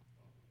them?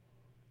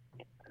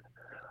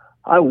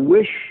 I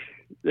wish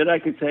that I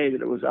could say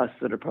that it was us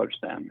that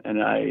approached them.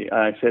 And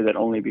I say that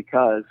only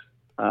because,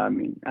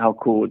 how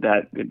cool would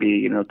that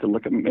be, to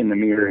look at them in the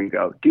mirror and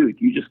go, dude,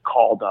 you just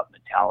called up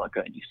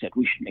Metallica and you said,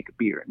 we should make a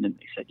beer. And then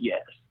they said,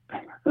 yes.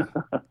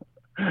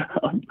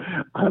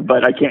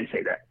 But I can't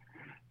say that.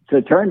 So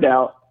it turned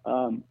out,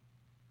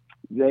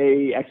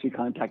 they actually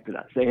contacted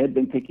us. They had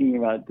been thinking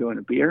about doing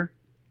a beer,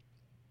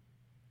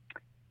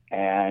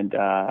 and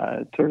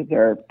sort of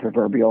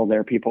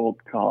their people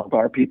called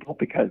our people,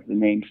 because the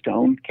name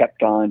Stone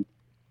kept on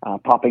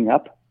popping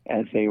up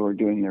as they were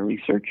doing their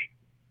research.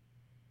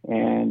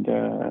 And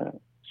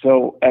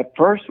so at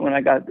first, when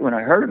I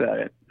heard about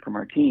it from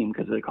our team,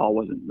 because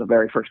the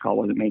very first call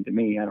wasn't made to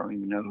me. I don't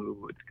even know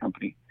who at the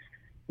company,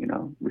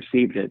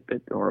 received it,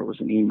 or it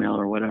was an email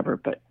or whatever.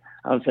 But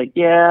I was like,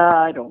 yeah,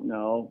 I don't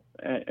know.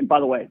 And by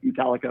the way,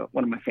 Metallica,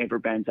 one of my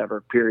favorite bands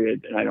ever,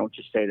 period. And I don't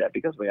just say that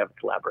because we have a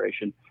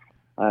collaboration.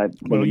 Been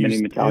to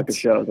many Metallica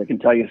shows. I can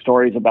tell you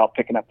stories about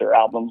picking up their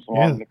albums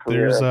along the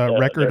career. There's a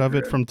record of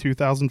it from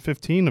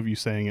 2015 of you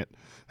saying it.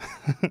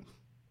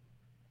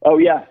 Oh,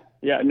 yeah.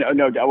 Yeah,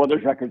 no doubt. Well,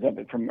 there's records of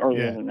it from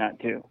earlier than that,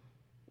 too.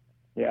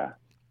 Yeah.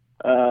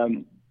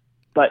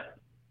 But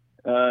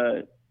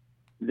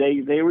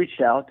they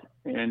reached out,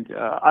 and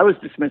I was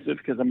dismissive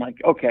because I'm like,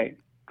 okay,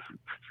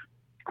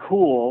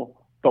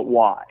 cool, but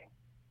why?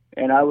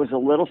 And I was a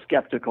little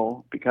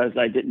skeptical because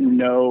I didn't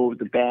know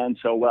the band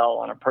so well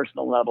on a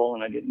personal level,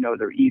 and I didn't know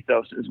their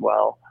ethos as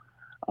well.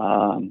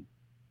 And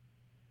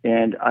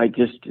I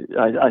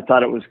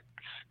thought it was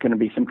going to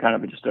be some kind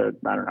of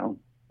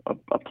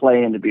a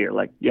play into beer,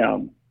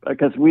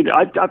 because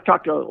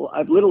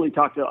I've literally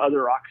talked to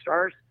other rock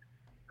stars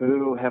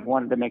who have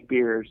wanted to make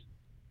beers,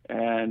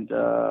 and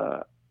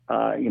I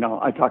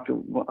talked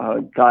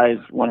to guys,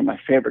 one of my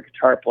favorite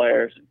guitar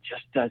players,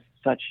 just does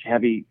such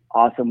heavy,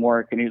 awesome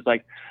work, and he's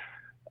like,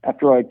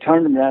 after I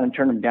turned him down,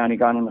 he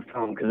got on the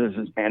phone because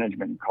this is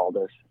management called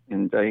us,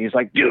 and he's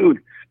like,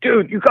 dude,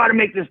 you got to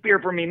make this beer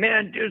for me,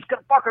 man. Dude, it's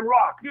gonna fucking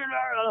rock.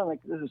 I'm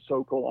like, this is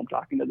so cool. I'm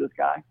talking to this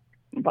guy,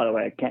 and by the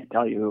way, I can't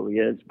tell you who he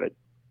is, but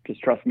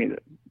just trust me,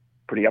 that's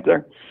pretty up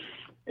there.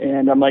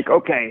 And I'm like,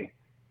 okay,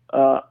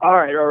 all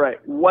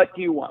right. What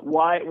do you want?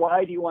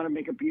 Why do you want to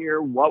make a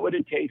beer? What would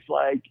it taste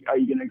like? Are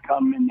you going to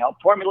come and help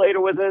formulate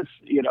it with us?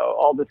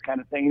 All this kind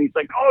of thing. And he's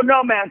like, oh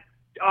no, man,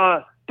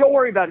 don't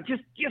worry about it.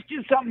 Just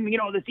do something,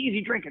 that's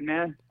easy drinking,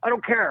 man. I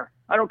don't care.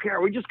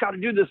 We just got to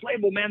do this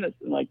label, man. I'm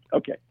like,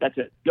 okay, that's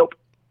it. Nope.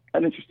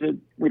 I'm interested.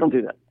 We don't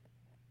do that.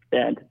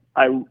 And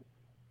I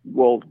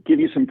will give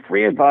you some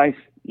free advice,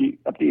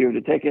 up to you to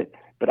take it.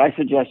 But I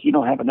suggest you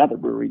don't have another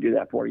brewery do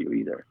that for you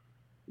either.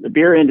 The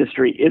beer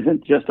industry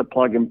isn't just a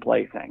plug and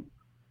play thing.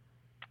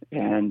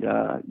 And,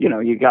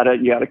 you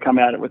gotta come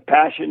at it with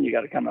passion. You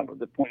got to come up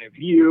with a point of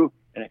view.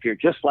 And if you're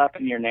just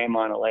slapping your name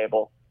on a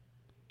label,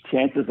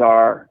 chances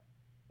are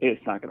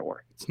it's not going to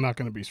work. It's not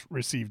going to be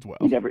received well.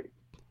 Yeah.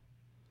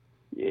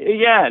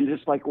 And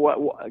just like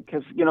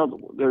because,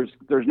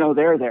 there's no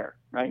there,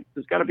 right?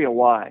 There's got to be a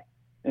why.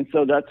 And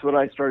so that's what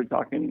I started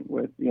talking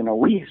with,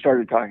 we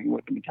started talking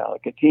with the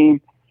Metallica team.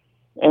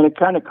 And it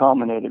kind of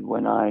culminated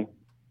when I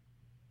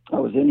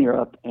was in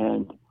Europe,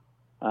 and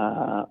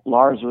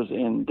Lars was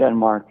in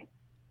Denmark,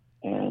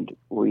 and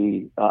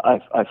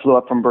I flew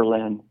up from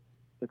Berlin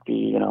with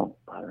the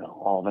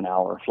all of an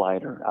hour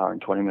flight or hour and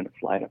 20-minute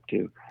flight up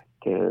to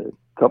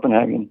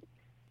Copenhagen,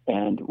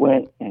 and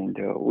went, and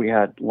we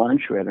had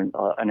lunch. We had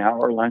an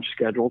hour lunch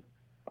scheduled.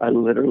 I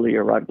literally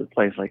arrived at the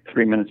place like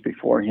 3 minutes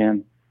before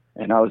him,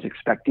 and I was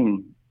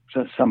expecting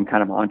some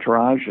kind of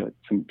entourage,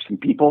 some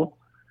people.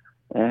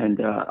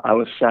 And I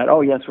was sat,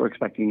 oh, yes, we're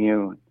expecting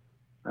you.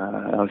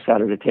 I was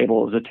sat at a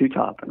table. It was a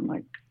two-top. And I'm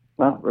like,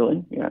 well,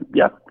 really? Yeah,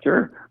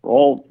 sure.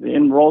 Rolls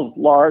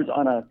Lars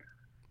on a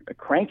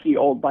cranky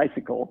old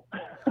bicycle.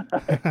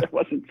 It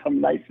wasn't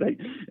some nice thing.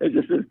 It was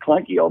just this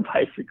clunky old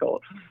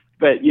bicycle.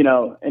 But,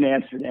 in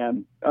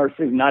Amsterdam, or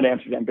not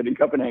Amsterdam, but in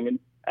Copenhagen,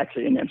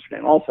 actually in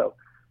Amsterdam also,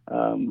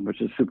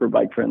 which is super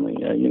bike friendly.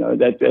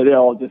 That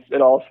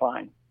it all's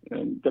fine.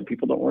 And the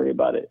people don't worry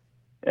about it.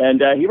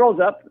 And he rolls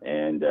up,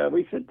 and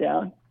we sit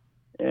down,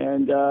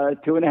 and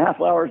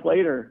 2.5 hours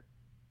later,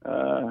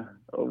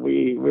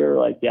 we were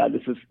like, yeah,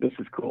 this is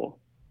cool.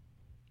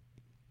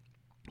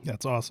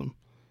 That's awesome.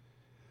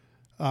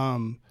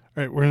 All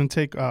right, we're going to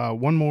take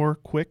one more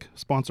quick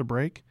sponsor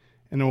break,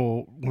 and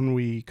when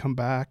we come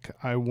back,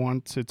 I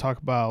want to talk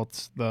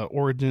about the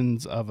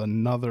origins of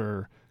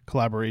another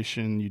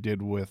collaboration you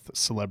did with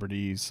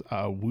celebrities,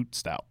 Woot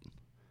Stout.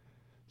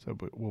 So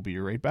we'll be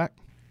right back.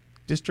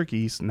 District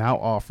East now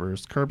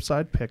offers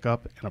curbside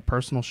pickup and a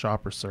personal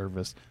shopper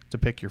service to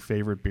pick your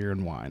favorite beer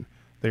and wine.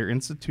 They're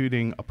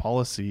instituting a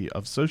policy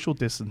of social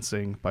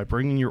distancing by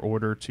bringing your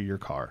order to your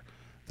car.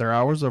 Their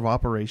hours of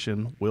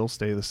operation will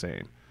stay the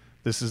same.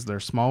 This is their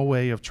small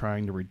way of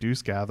trying to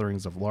reduce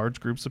gatherings of large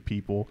groups of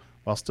people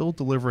while still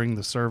delivering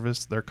the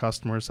service their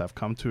customers have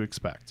come to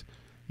expect.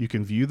 You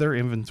can view their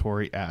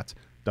inventory at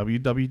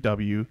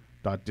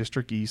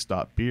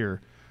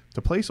www.districteast.beer.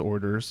 To place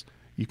orders,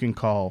 you can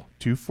call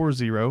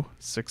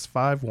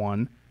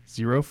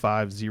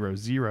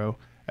 240-651-0500,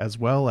 as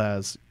well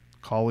as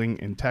calling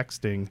and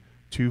texting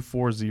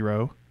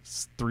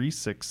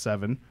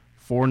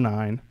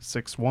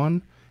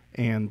 240-367-4961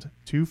 and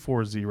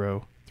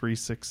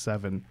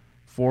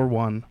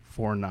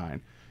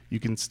 240-367-4149. You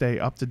can stay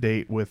up to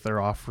date with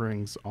their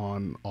offerings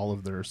on all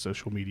of their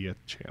social media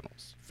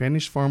channels.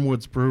 Vanished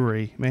Farmwoods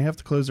Brewery may have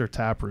to close their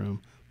tap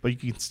room,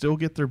 but you can still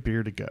get their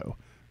beer to go.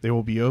 They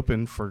will be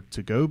open for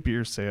to-go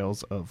beer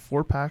sales of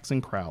 4-packs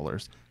and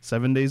crowlers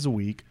 7 days a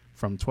week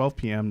from 12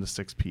 p.m. to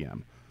 6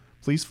 p.m.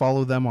 Please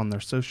follow them on their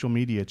social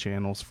media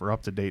channels for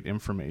up-to-date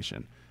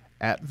information.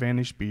 At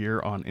Vanish Beer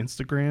on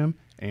Instagram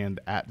and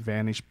at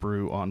Vanish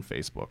Brew on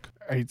Facebook.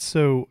 All right,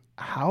 so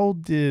how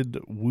did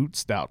Woot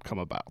Stout come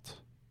about?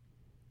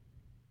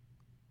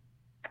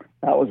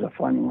 That was a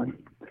fun one.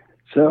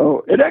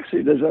 So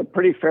there's a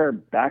pretty fair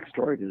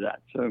backstory to that.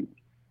 So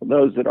for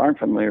those that aren't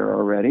familiar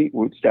already,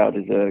 Woot Stout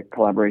is a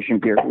collaboration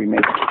beer we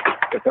make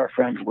with our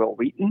friend Will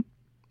Wheaton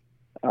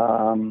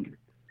and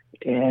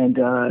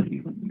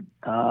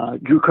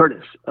Drew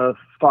Curtis of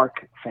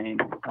FARC fame,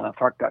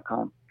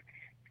 FARC.com.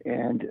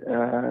 And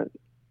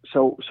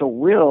so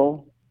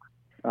Will,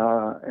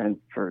 and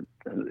for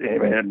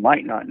anybody that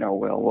might not know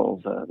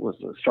Will,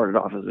 started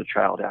off as a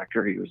child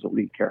actor. He was the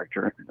lead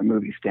character in the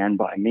movie Stand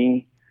By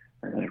Me.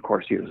 And then, of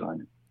course, he was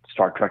on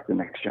Star Trek The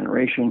Next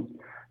Generation.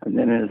 And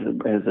then in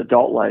his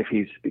adult life,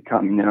 he's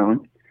become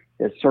known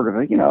as sort of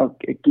a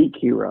geek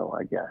hero,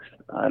 I guess.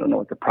 I don't know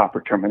what the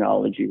proper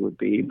terminology would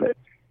be, but,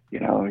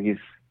 he's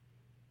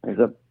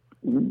a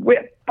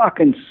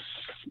fucking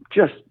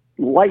just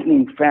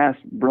lightning fast,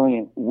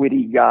 brilliant,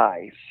 witty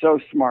guy. So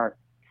smart.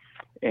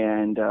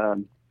 And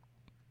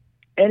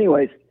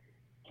anyways,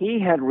 he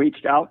had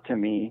reached out to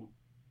me,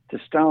 to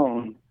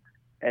Stone,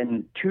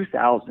 in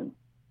 2000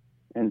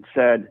 and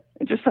said,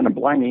 and just sent a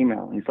blind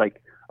email. He's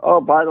like, oh,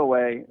 by the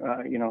way,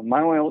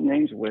 my old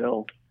name's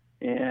Will,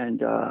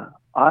 and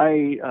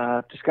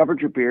I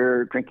discovered your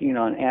beer drinking it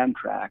on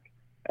Amtrak.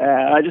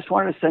 I just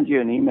wanted to send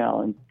you an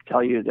email and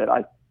tell you that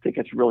I think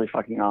it's really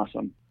fucking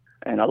awesome,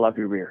 and I love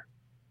your beer.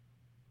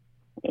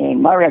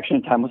 And my reaction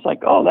at the time was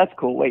like, oh, that's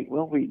cool. Wait,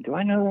 Will Wheaton, do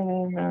I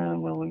know that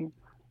name?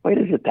 Wait,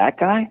 is it that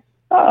guy?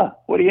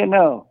 What do you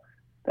know?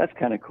 That's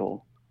kind of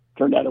cool.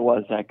 Turned out it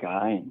was that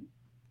guy. And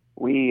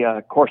we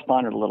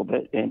corresponded a little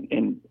bit.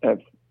 And a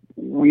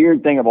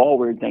weird thing of all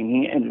weird thing,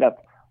 he ended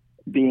up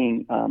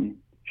being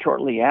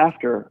shortly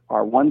after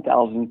our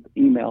 1,000th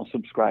email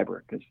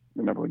subscriber. Because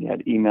remember when you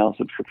had email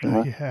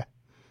subscription? Yeah.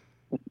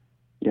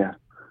 Yeah.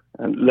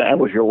 That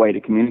was your way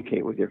to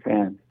communicate with your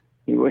fans.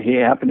 He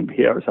happened to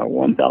be our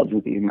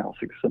 1,000th email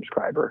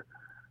subscriber.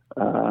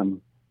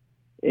 And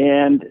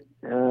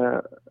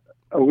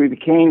we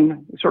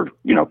became sort of,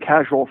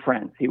 casual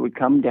friends. He would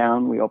come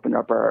down. We opened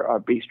up our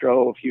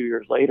bistro a few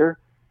years later.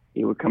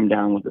 He would come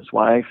down with his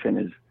wife and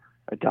his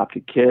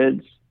adopted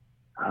kids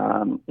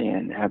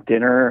and have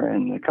dinner.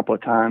 And a couple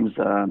of times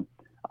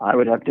I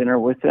would have dinner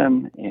with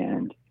them.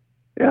 And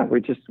yeah, we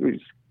just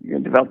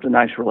developed a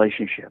nice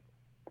relationship.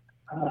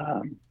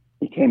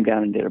 He came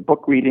down and did a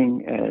book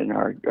reading in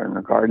our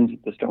gardens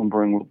at the Stone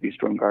Brewing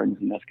Bistro and Gardens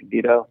in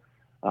Escondido.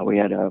 We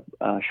had a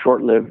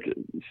short-lived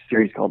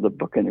series called The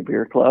Book and the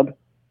Beer Club.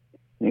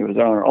 And he was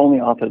our only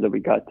author that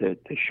we got to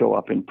show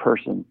up in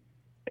person.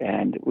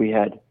 And we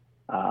had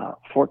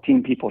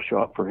 14 people show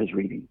up for his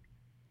reading.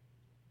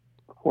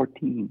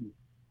 14.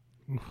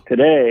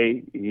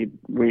 Today, I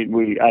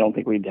don't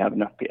think we'd have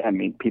enough. I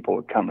mean, people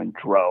would come in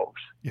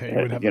droves. Yeah, you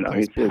would have the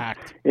place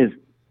packed.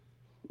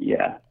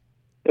 Yeah.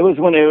 It was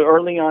when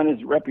early on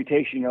his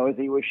reputation, as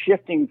he was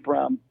shifting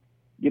from,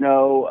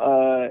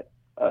 an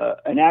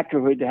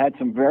actor who had had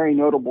some very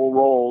notable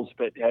roles,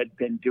 but had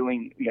been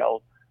doing,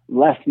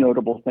 less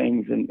notable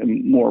things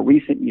in more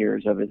recent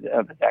years of his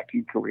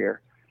acting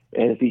career,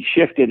 as he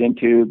shifted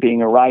into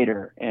being a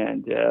writer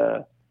and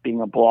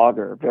being a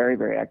blogger, very,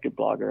 very active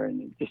blogger,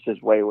 and just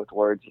his way with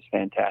words is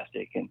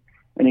fantastic. And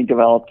he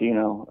developed,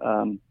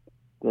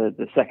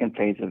 the second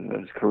phase of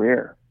his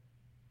career.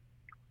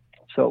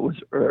 So it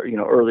was,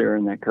 earlier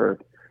in that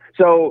curve.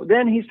 So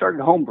then he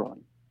started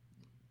homebrewing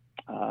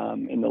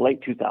in the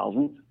late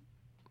 2000s,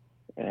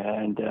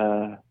 and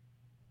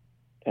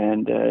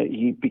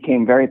he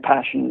became very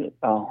passionate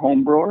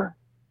homebrewer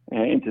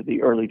into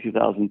the early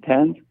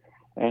 2010s.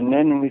 And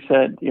then we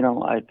said,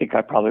 I think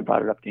I probably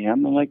brought it up to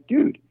him. I'm like,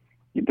 dude,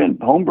 you've been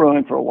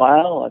homebrewing for a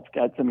while. I've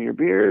got some of your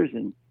beers,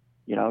 and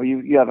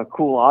you have a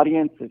cool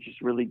audience that's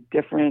just really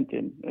different.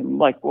 And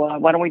like, well,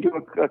 why don't we do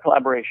a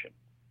collaboration?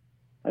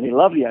 And he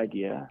loved the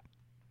idea.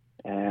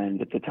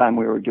 And at the time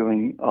we were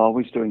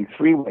always doing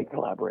 3-way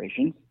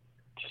collaborations,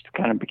 just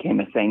kind of became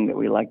a thing that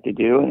we like to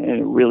do. And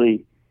it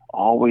really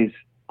always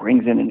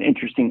brings in an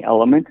interesting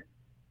element.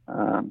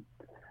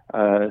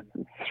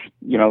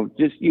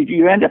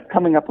 You end up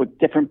coming up with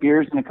different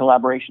beers in a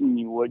collaboration than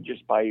you would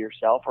just by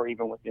yourself or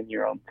even within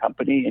your own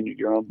company and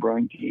your own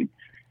brewing team.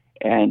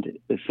 And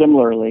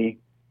similarly,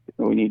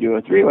 when you do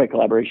a 3-way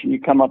collaboration, you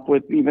come up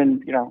with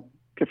even,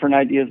 different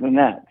ideas than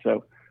that.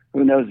 So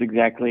who knows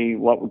exactly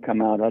what would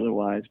come out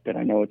otherwise, but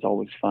I know it's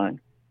always fun.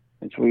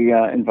 And so we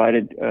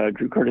invited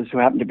Drew Curtis, who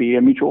happened to be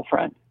a mutual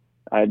friend.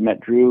 I had met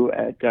Drew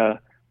at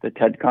the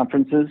TED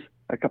conferences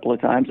a couple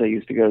of times. I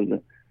used to go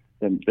to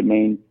the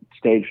main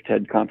stage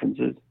TED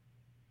conferences.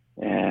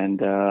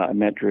 And I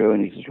met Drew,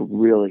 and he's just a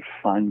really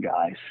fun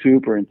guy,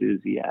 super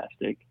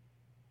enthusiastic.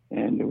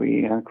 and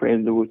we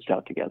created the Woot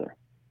Stout together.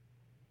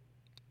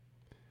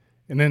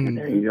 And then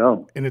there you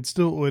go. And it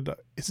still would.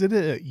 Is it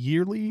a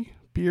yearly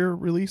beer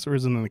release or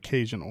is it an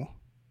occasional?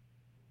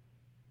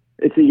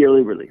 It's a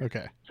yearly release.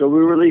 Okay. So we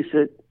release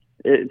it.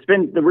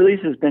 The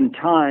release has been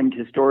timed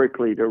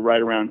historically to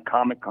right around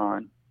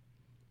Comic-Con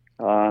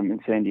in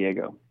San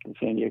Diego, the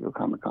San Diego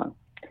Comic-Con.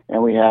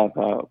 And we have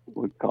what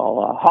we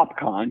call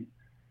HopCon,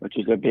 which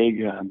is a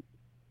big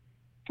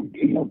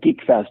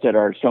geek fest at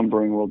our Stone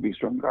Brewing World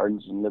Bistro and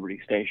Gardens in Liberty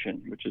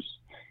Station, which is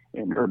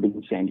in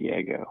urban San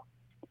Diego.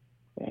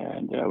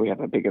 And we have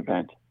a big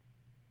event.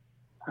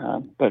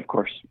 But of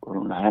course,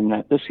 we're not having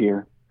that this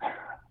year.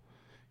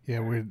 Yeah,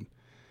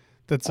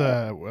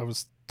 I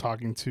was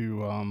talking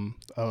to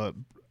a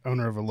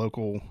owner of a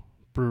local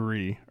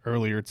brewery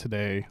earlier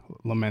today,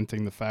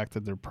 lamenting the fact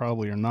that there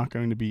probably are not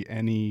going to be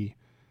any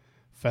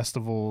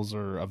festivals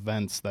or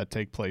events that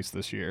take place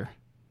this year.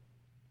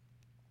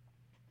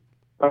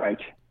 Right.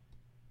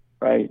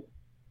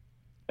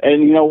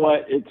 And you know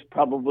what? It's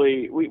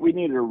probably, we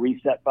needed a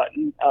reset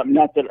button.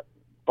 Not that,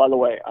 by the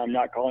way, I'm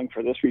not calling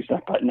for this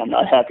reset button. I'm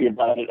not happy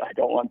about it. I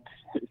don't want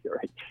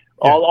right.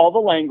 all the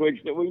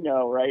language that we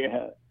know,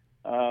 right?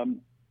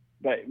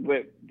 But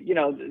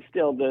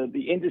still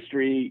the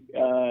industry,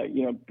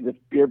 the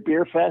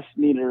beer fest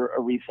needed a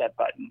reset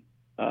button.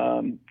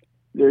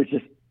 There's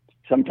just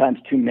sometimes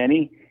too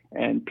many,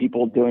 and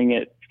people doing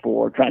it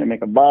for trying to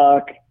make a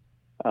buck.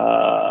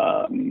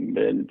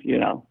 And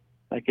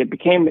like it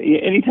became,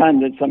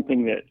 anytime that's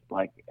something that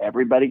like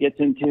everybody gets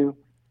into,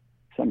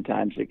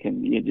 sometimes it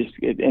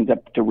ends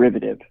up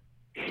derivative.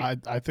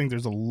 I think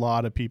there's a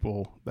lot of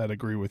people that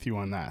agree with you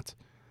on that.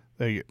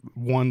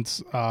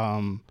 Once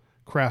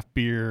craft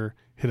beer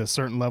hit a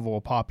certain level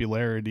of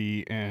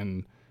popularity,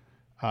 and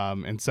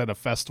instead of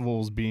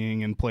festivals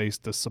being in place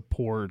to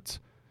support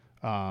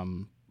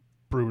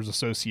brewers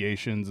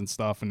associations and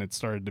stuff, and it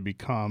started to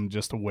become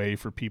just a way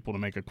for people to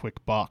make a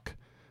quick buck,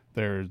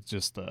 there's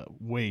just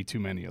way too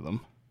many of them.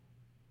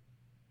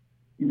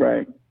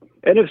 Right.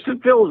 And it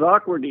feels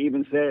awkward to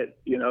even say it,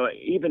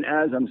 even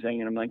as I'm saying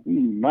it, I'm like,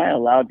 am I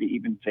allowed to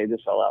even say this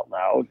all out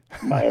loud?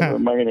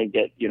 Am I going to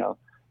get,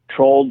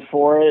 trolled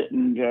for it?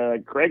 And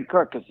Greg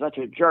Cook is such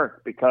a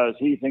jerk because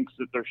he thinks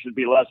that there should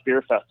be less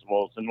beer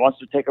festivals and wants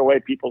to take away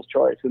people's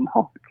choice. And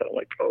I'm kind of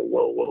like, oh,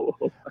 whoa.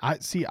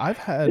 It seems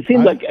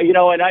like,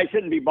 and I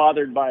shouldn't be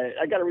bothered by it.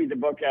 I got to read the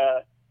book,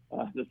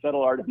 The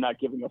Subtle Art of Not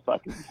Giving a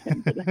Fuck.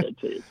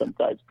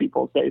 Sometimes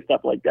people say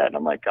stuff like that, and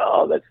I'm like,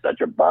 oh, that's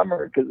such a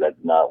bummer because that's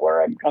not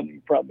where I'm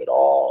coming from at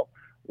all.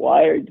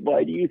 Why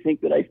do you think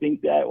that I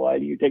think that? Why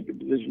do you take the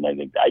position I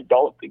think that? I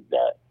don't think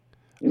that.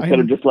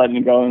 Instead of just letting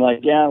it go and like,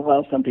 yeah,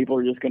 well, some people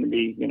are just going to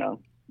be,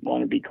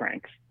 want to be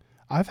cranks.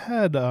 I've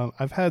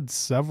had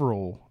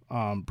several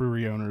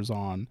brewery owners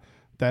on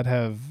that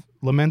have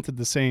lamented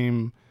the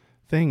same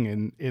thing,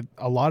 and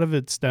a lot of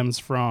it stems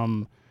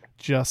from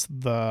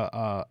just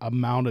the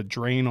amount of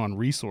drain on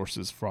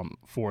resources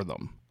for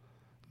them.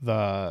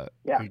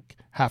 Like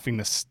having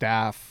to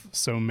staff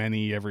so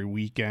many every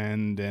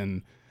weekend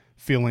and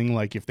feeling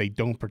like if they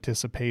don't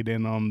participate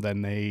in them,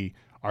 then they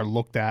are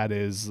looked at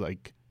as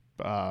like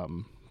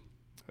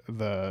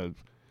the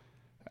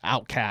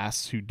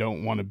outcasts who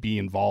don't want to be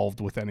involved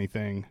with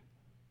anything.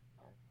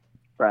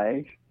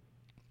 Right.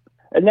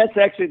 And that's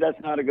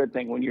not a good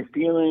thing when you're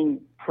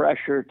feeling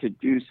pressure to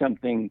do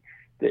something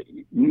that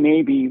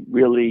maybe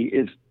really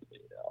is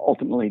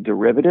ultimately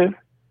derivative,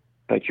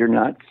 but you're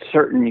not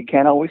certain. You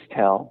can't always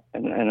tell.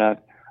 And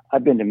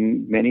I've been to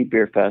many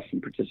beer fests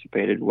and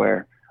participated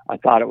where I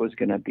thought it was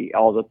going to be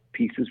all the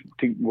pieces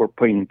were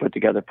put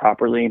together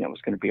properly and it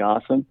was going to be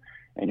awesome.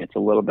 And it's a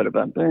little bit of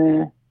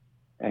a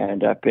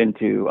And I've been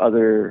to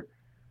other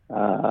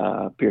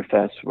beer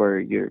fests where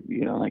you're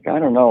like, I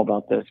don't know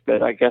about this,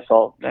 but I guess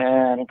I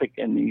don't think.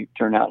 And you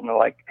turn out and they're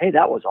like, hey,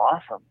 that was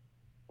awesome.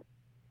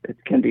 It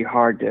can be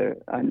hard to,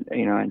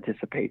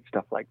 anticipate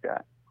stuff like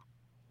that.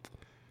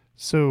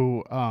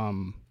 So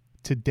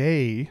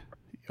today,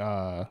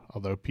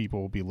 although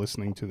people will be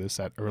listening to this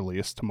at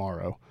earliest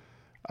tomorrow,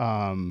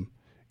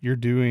 you're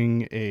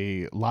doing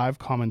a live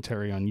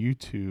commentary on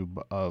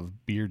YouTube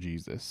of Beer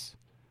Jesus.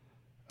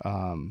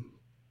 How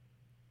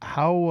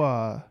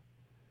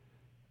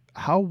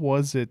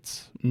was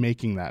it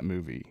making that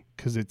movie?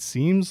 Because it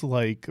seems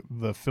like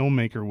the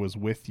filmmaker was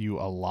with you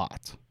a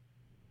lot.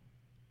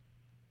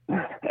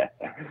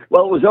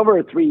 Well, it was over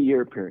a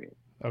 3-year period.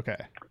 Okay.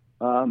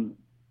 Well,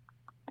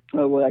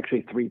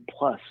 actually 3+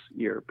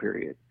 year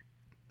period.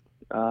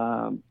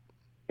 And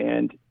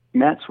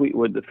Matt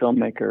Sweetwood, the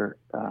filmmaker,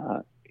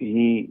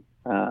 he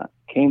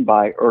came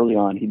by early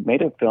on. He'd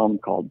made a film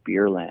called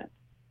Beerland,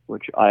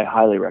 which I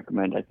highly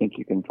recommend. I think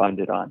you can find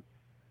it on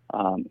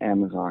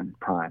Amazon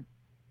Prime.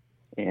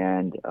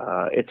 And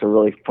it's a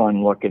really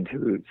fun look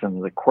into some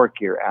of the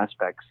quirkier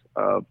aspects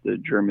of the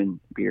German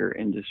beer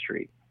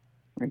industry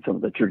and some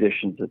of the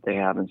traditions that they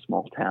have in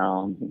small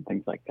towns and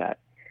things like that.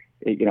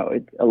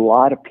 A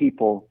lot of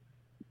people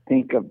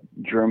think of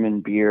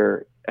German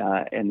beer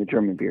and the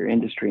German beer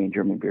industry and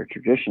German beer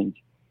traditions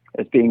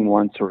as being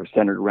one sort of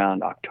centered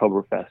around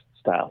Oktoberfest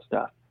style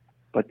stuff.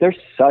 but there's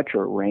such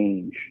a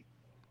range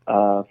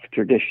of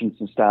traditions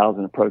and styles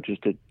and approaches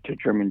to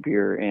German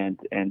beer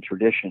and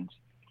traditions.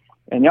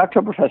 And the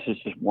Oktoberfest is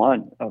just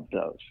one of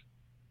those.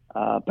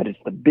 But it's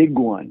the big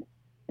one,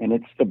 and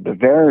it's the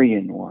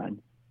Bavarian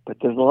one. But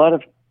there's a lot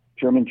of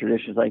German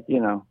traditions, like,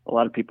 a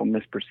lot of people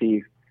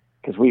misperceive,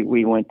 because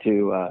we went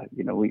to,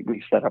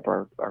 we set up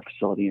our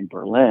facility in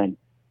Berlin,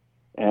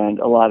 and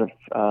a lot of,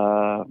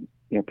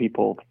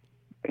 people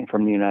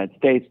from the United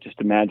States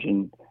just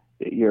imagine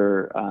that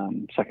you're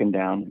sucking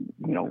down,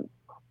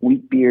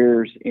 wheat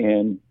beers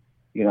in,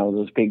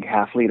 those big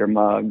half-liter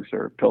mugs,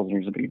 or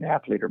Pilsners in big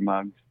half-liter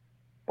mugs,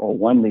 or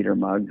 1 liter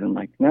mugs. And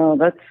like, no,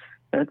 that's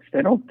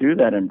they don't do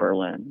that in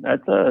Berlin.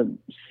 That's a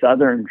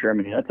Southern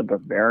Germany. That's a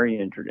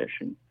Bavarian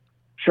tradition.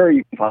 Sure,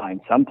 you can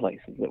find some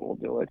places that will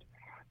do it,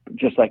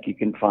 just like you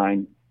can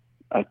find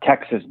a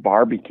Texas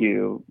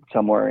barbecue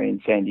somewhere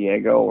in San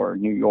Diego or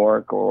New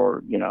York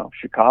or,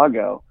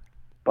 Chicago.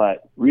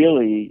 But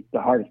really, the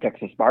heart of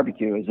Texas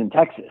barbecue is in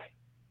Texas.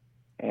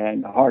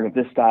 And the heart of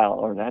this style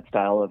or that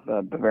style of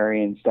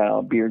Bavarian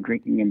style beer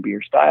drinking and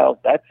beer styles,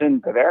 that's in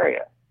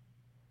Bavaria.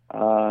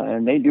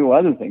 And they do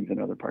other things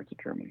in other parts of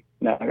Germany.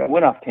 Now, I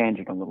went off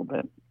tangent a little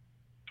bit.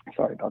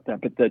 Sorry about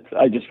that. But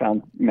I just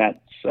found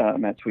Matt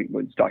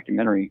Sweetwood's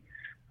documentary,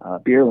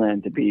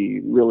 Beerland, to be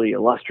really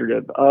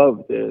illustrative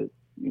of the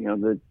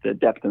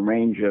depth and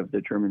range of the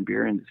German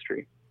beer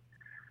industry,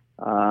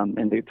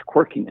 and its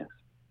quirkiness.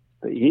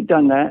 But he'd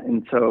done that,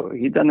 and so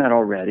he'd done that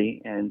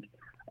already. And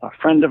a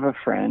friend of a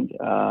friend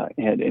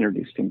had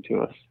introduced him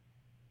to us,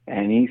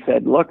 and he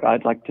said, "Look,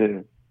 I'd like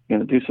to,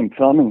 do some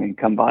filming and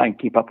come by and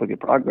keep up with your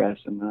progress."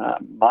 And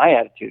my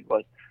attitude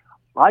was,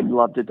 I'd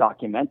love to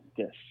document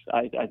this.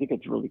 I think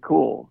it's really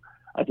cool.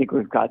 I think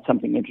we've got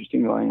something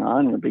interesting going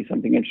on, and it'll be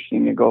something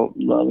interesting to go,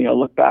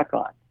 look back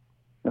on.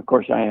 And of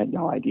course, I had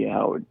no idea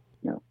how it would,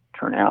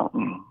 turn out,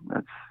 and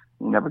that's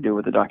you never do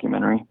with a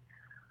documentary.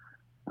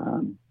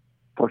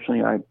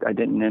 Fortunately, I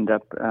didn't end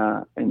up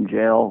in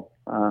jail,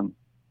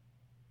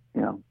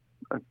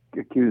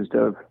 accused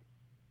of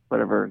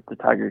whatever the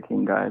Tiger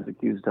King guy is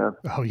accused of.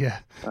 Oh, yeah.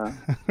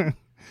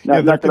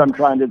 Not that I'm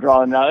trying to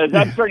draw now.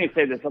 I'm starting to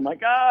say this. I'm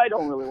like, I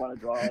don't really want to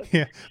draw it.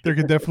 Yeah, there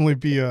could definitely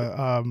be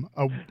a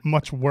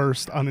much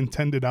worse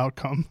unintended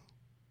outcome.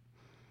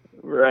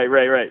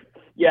 Right.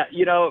 Yeah,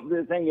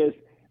 the thing is,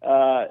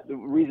 the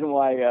reason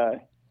why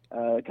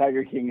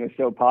Tiger King is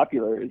so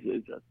popular is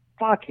it's a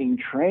fucking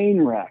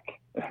train wreck.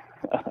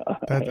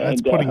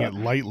 That's putting it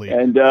lightly.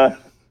 And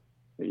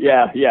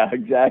yeah,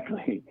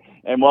 exactly.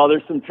 And while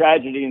there's some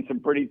tragedy and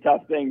some pretty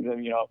tough things,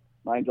 and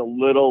mine's a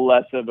little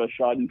less of a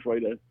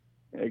Schadenfreude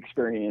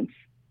experience,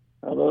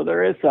 although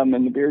there is some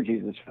in the Beer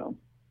Jesus film.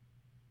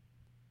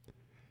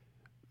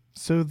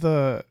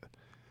 So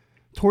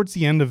towards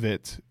the end of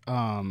it,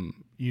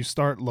 you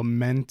start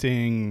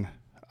lamenting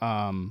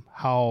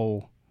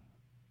how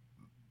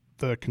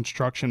the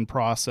construction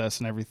process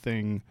and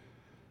everything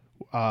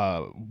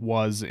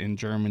was in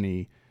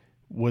Germany.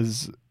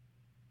 Was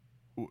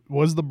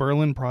the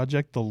Berlin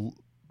project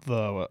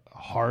the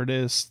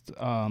hardest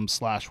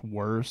 /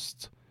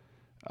 worst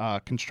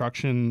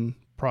construction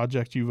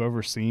project you've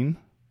ever seen?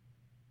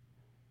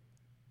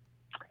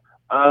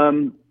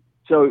 So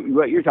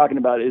what you're talking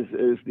about is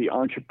the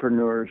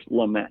entrepreneur's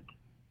lament.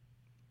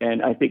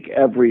 And I think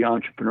every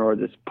entrepreneur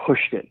that's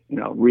pushed it,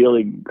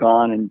 really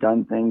gone and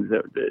done things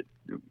that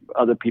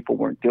other people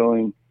weren't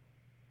doing.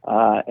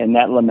 And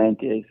that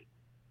lament is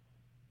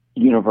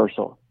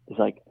universal. It's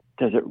like,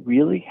 does it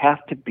really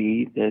have to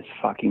be this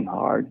fucking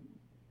hard?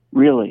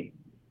 Really?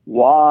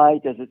 Why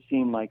does it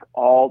seem like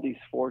all these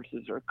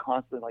forces are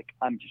constantly, like,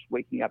 I'm just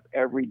waking up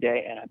every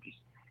day and I'm just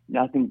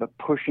nothing but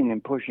pushing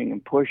and pushing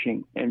and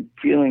pushing and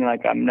feeling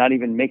like I'm not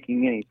even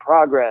making any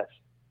progress.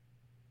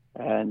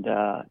 And,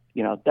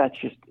 that's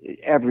just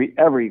every,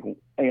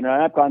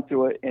 I've gone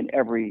through it in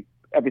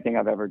everything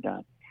I've ever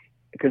done.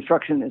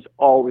 Construction has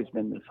always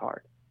been this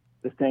hard.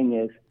 The thing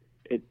is,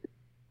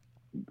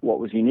 what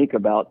was unique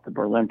about the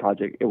Berlin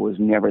project, it was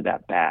never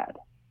that bad.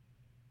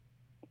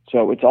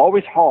 So it's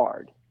always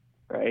hard,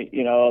 right?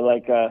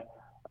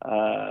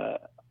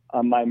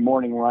 On my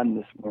morning run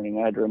this morning,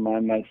 I had to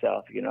remind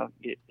myself,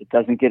 it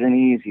doesn't get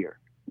any easier.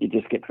 You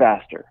just get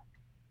faster,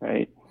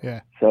 right?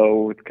 Yeah.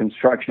 So with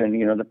construction,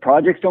 the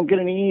projects don't get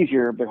any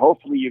easier, but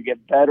hopefully you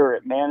get better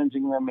at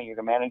managing them, and you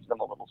can manage them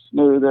a little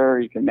smoother.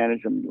 You can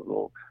manage them a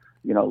little,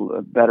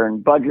 better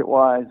in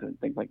budget-wise and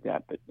things like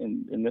that. But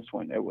in this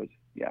one, it was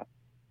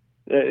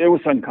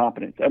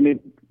incompetence. I mean,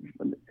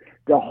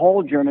 the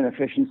whole German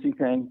efficiency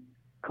thing,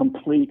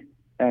 complete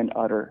and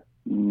utter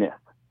myth.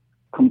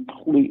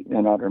 Complete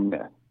and utter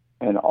myth.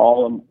 And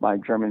all of my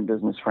German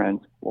business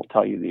friends will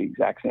tell you the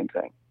exact same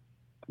thing.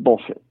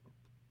 Bullshit.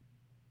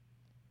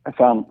 I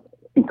found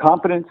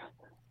incompetence,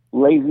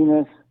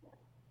 laziness,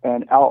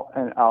 and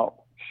out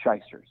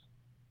shysters.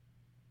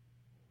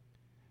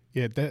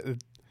 Yeah,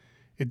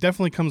 it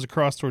definitely comes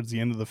across towards the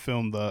end of the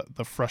film,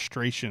 the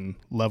frustration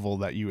level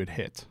that you had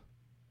hit.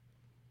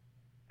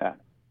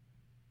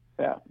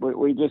 Yeah.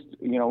 We just,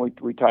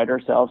 we tied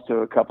ourselves to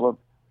a couple of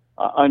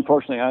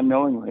unfortunately,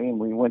 unknowingly, and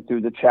we went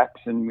through the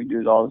checks and we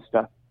did all the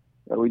stuff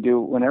that we do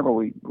whenever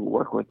we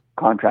work with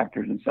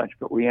contractors and such,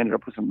 but we ended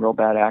up with some real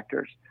bad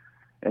actors.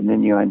 And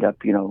then you end up,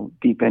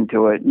 deep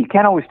into it. You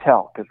can't always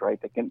tell because, right,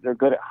 they're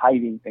good at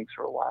hiding things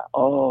for a while.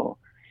 Oh,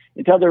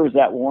 until there was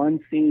that one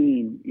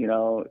scene, we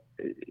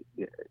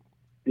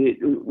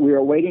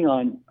were waiting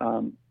on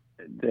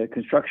the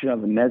construction of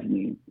the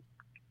mezzanine.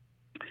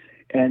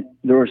 And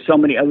there were so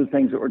many other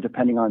things that were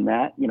depending on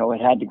that.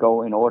 It had to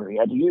go in order. You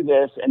had to do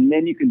this, and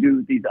then you can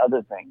do these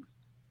other things.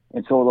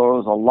 And so there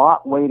was a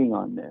lot waiting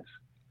on this.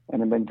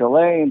 And it had been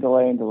delay and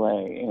delay and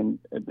delay. And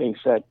they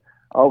said,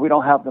 oh, we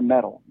don't have the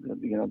metal,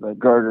 the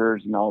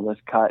girders and all this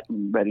cut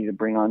and ready to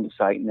bring onto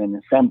site and then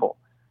assemble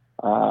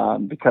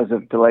because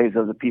of delays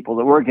of the people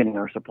that we're getting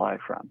our supply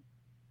from.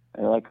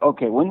 And they're like,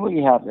 okay, when will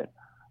you have it?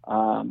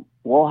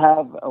 We'll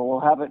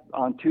have it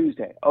on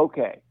Tuesday.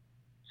 Okay.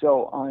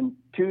 So on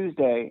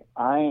Tuesday,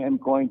 I am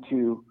going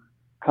to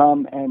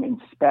come and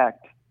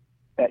inspect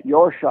at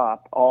your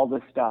shop all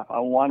this stuff. I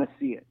want to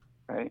see it,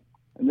 right?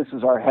 And this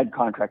is our head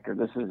contractor.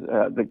 This is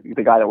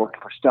the guy that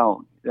worked for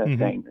Stone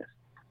saying this.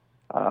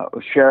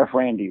 Sheriff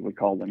Randy, we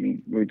called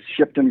him. We'd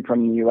shipped him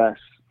from the U.S.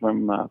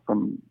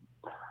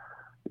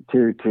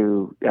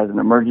 to as an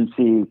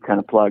emergency kind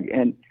of plug.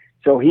 And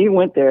so he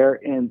went there,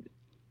 and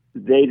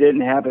they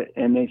didn't have it,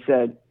 and they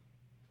said,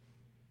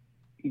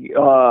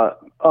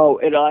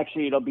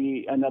 it'll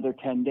be another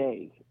 10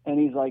 days. And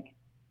he's like,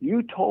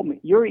 you told me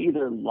you're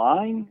either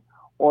lying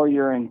or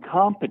you're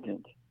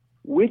incompetent.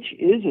 Which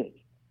is it?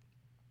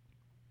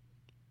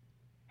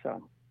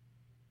 So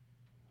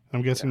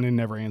I'm guessing they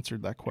never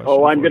answered that question.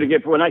 Oh, I'm going to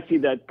get, when I see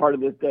that part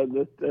of the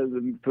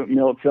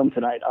film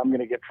tonight, I'm going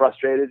to get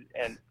frustrated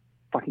and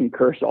fucking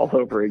curse all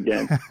over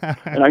again. And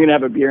I'm going to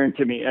have a beer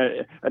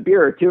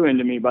or two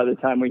into me by the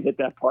time we hit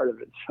that part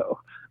of it. So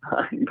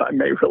I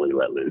may really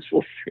let loose.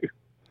 We'll see.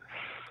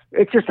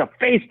 It's just a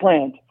face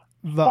plant.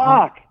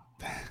 Fuck.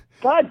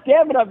 God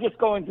damn it, I'm just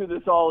going through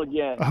this all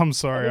again. I'm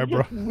sorry.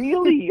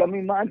 Really,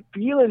 I'm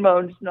feeling, Mo,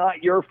 it's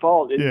not your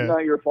fault. It's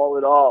not your fault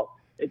at all.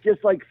 It's just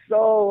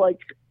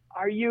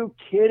are you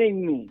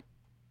kidding me?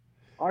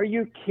 Are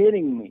you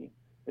kidding me?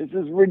 This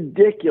is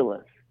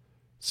ridiculous.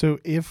 So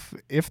if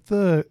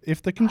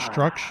the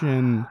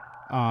construction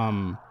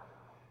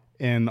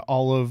and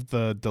all of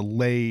the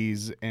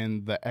delays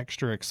and the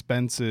extra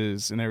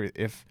expenses and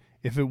everything,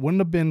 if it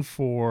wouldn't have been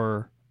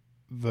for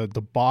the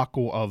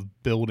debacle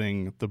of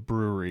building the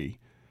brewery,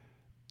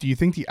 do you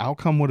think the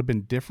outcome would have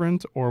been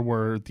different, or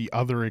were the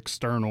other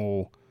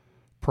external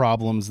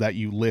problems that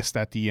you list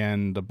at the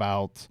end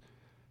about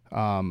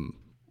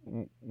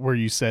where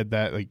you said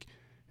that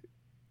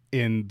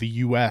in the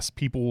U.S.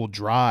 people will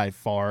drive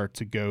far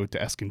to go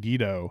to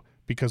Escondido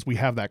because we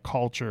have that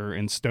culture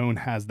and Stone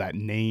has that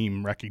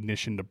name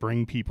recognition to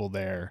bring people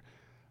there.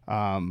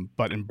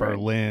 But in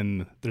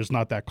Berlin, there's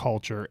not that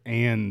culture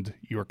and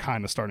you're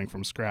kind of starting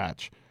from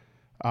scratch.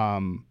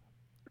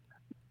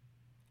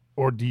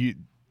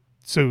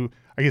 So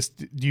I guess,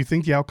 do you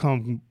think the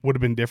outcome would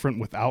have been different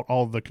without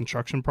all the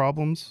construction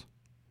problems?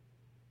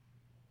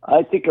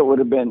 I think it would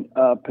have been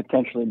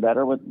potentially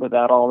better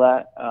without all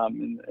that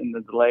and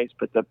the delays.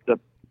 But the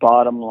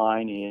bottom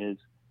line is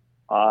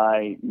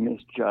I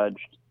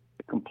misjudged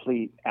the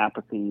complete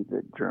apathy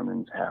that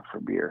Germans have for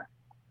beer.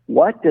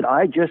 What did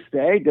I just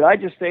say? Did I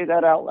just say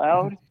that out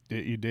loud?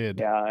 You did.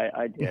 Yeah,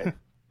 I did.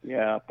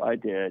 Yeah, I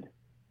did.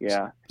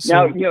 Yeah.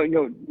 So,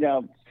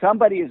 now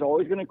somebody is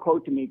always going to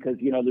quote to me because,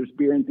 there's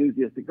beer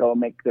enthusiasts that go and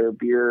make their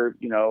beer,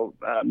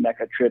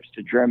 mecca trips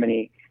to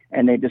Germany,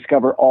 and they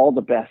discover all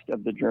the best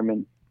of the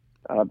German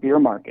beer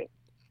market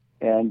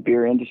and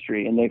beer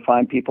industry. And they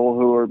find people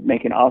who are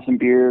making awesome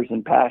beers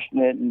and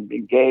passionate and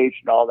engaged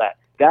and all that.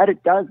 That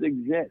it does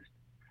exist,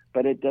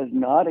 but it does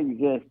not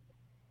exist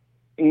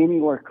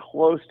anywhere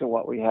close to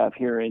what we have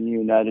here in the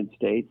United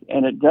States.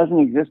 And it doesn't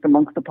exist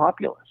amongst the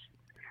populace.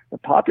 The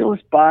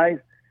populace buys,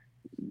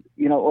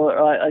 or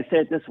I say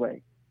it this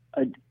way,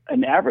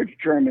 an average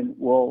German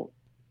will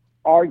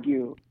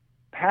argue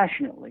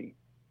passionately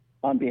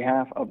on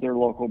behalf of their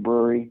local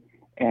brewery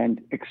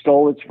and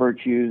extol its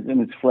virtues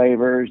and its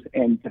flavors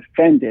and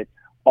defend it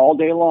all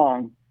day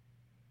long,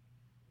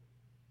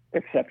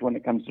 except when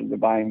it comes to the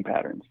buying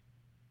patterns.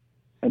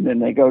 And then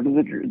they go to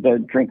the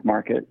drink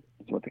market,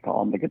 is what they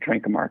call them, the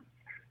Getränkemarkt,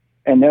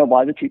 and they'll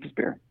buy the cheapest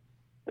beer,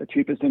 the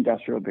cheapest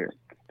industrial beer.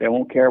 They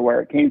won't care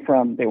where it came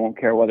from. They won't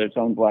care whether it's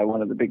owned by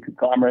one of the big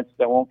conglomerates.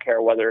 They won't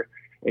care whether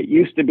it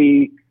used to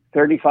be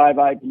 35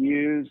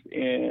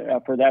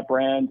 IBUs for that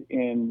brand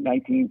in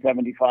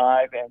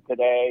 1975, and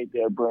today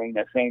they're brewing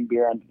the same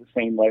beer under the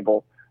same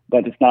label,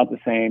 but it's not the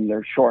same.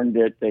 They've shortened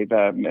it. They've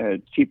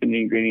cheapened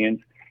the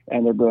ingredients,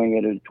 and they're brewing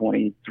it at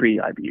 23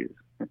 IBUs.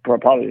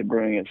 Probably they're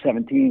brewing it at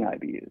 17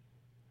 IBUs.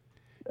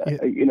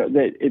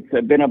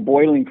 It's been a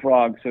boiling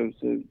frog.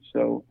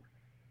 So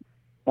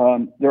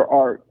there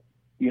are,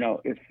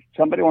 if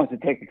somebody wants to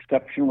take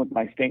exception with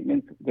my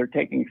statements, they're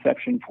taking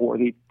exception for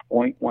the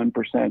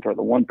 0.1% or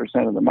the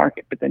 1% of the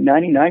market. But the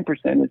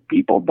 99% is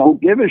people don't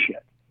give a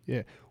shit.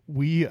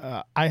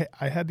 Yeah, I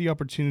had the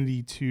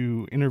opportunity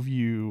to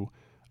interview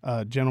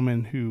a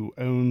gentleman who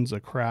owns a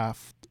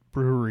craft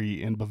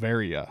brewery in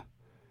Bavaria.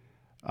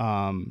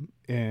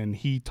 And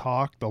he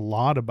talked a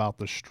lot about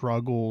the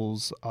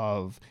struggles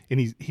and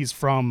he's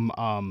from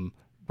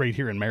right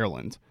here in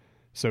Maryland.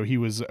 So he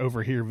was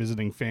over here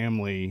visiting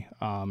family,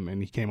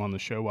 and he came on the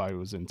show while I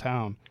was in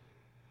town.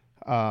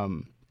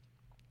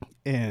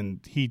 And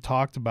he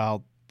talked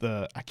about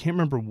I can't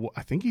remember,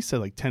 I think he said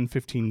like 10,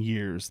 15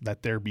 years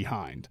that they're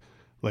behind.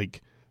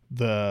 Like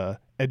the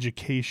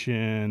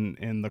education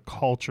and the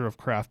culture of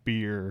craft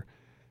beer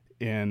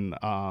in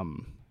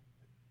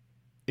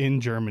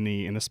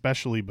Germany, and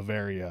especially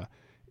Bavaria,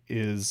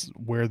 is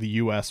where the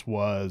U.S.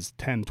 was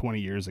 10, 20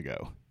 years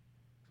ago.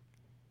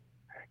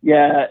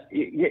 Yeah,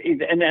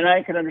 and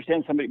I can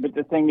understand somebody, but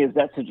the thing is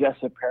that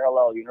suggests a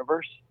parallel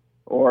universe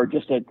or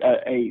just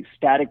a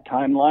static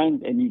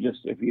timeline. And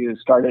if you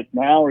start it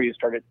now or you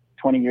start it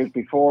 20 years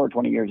before or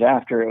 20 years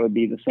after, it would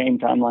be the same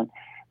timeline.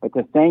 But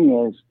the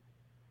thing is,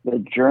 the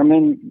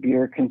German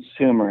beer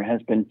consumer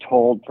has been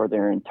told for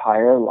their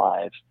entire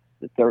lives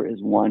that there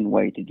is one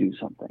way to do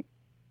something.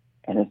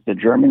 And it's the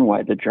German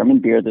way, the German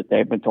beer that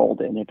they've been told.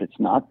 And if it's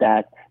not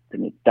that,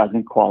 then it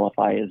doesn't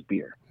qualify as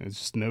beer. It's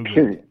just no good.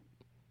 Period.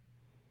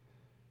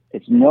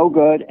 It's no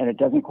good, and it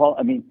doesn't qualify.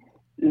 I mean,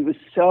 it was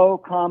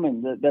so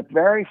common. The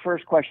very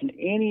first question,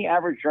 any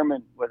average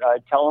German, when I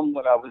tell them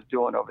what I was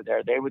doing over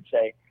there, they would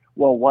say,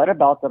 well, what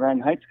about the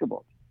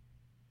Reinheitsgebot?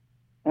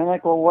 And I'm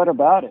like, well, what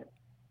about it?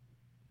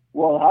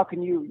 Well, how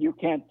can you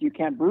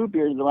can't brew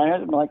beer to the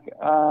Reinheitsgebot? I'm like,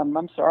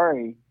 I'm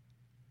sorry.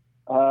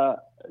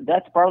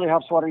 That's barley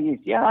hops water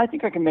yeast. Yeah, I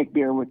think I can make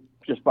beer with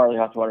just barley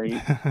hops water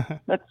yeast.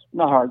 That's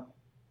not hard.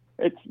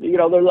 It's,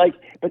 they're like,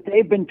 but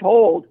they've been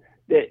told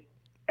that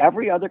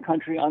every other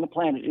country on the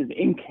planet is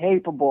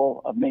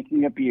incapable of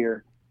making a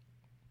beer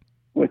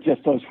with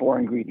just those 4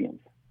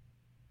 ingredients.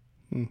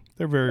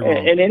 They're very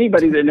wrong. And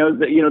anybody that knows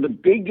that, the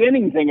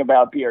beginning thing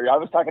about beer, I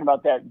was talking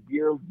about that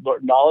beer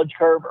knowledge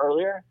curve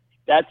earlier.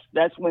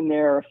 That's when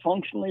they're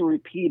functionally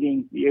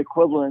repeating the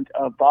equivalent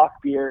of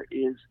Bock beer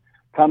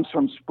comes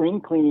from spring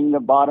cleaning the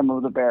bottom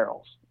of the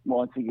barrels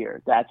once a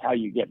year. That's how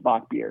you get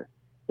Bock beer.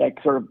 That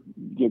sort of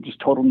just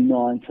total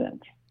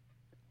nonsense.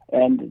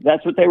 And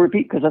that's what they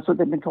repeat because that's what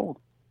they've been told.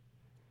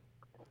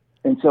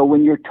 And so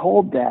when you're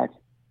told that,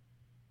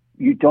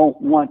 you don't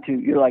want to,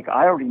 you're like,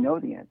 I already know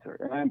the answer.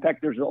 And in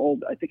fact, there's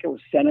I think it was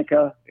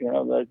Seneca,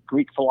 the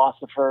Greek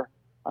philosopher.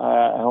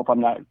 I hope I'm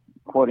not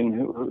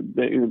quoting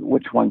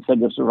which one said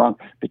this wrong,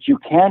 but you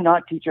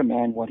cannot teach a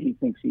man what he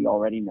thinks he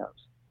already knows.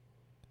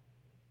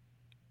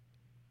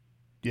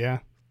 Yeah,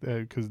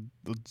 because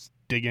let's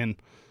dig in.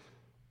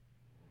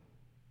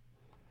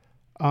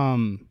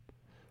 One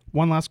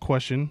last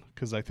question,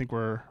 because I think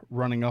we're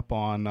running up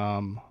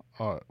on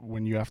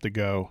when you have to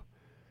go.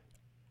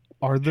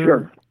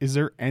 Sure. Is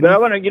there any? But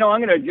I'm going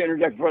to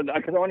interject because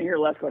I want to hear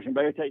the last question.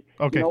 But I say,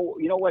 okay.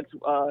 You know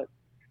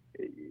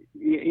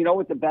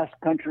what the best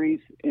countries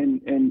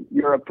in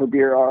Europe for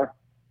beer are,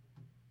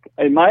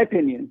 in my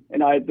opinion.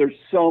 And there's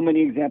so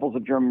many examples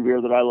of German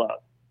beer that I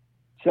love,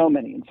 so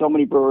many, and so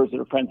many brewers that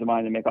are friends of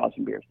mine that make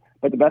awesome beers.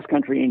 But the best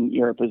country in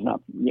Europe is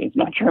not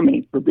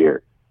Germany for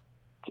beer.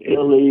 It's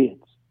Italy,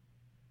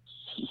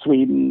 it's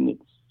Sweden,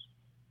 it's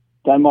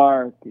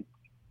Denmark, it's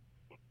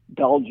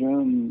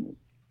Belgium.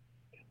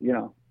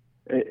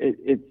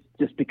 It's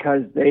just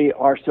because they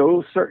are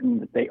so certain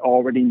that they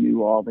already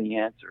knew all the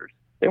answers.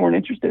 They weren't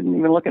interested in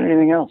even looking at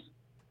anything else.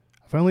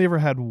 I've only ever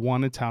had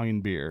one Italian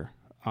beer.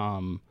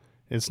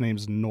 Its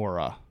name's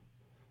Nora,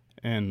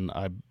 and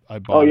I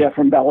bought. Oh yeah,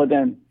 from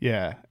Balladen.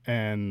 Yeah,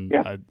 and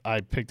yeah.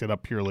 I picked it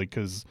up purely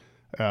because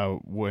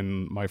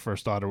when my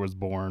first daughter was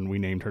born, we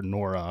named her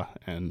Nora,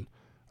 and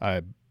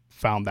I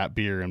found that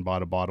beer and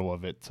bought a bottle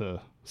of it to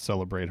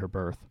celebrate her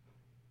birth.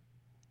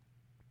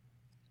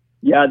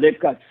 Yeah, they've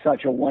got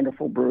such a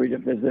wonderful brewery to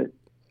visit.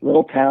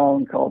 Little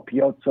town called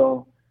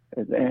Piozzo,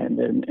 and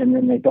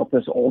then they built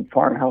this old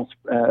farmhouse,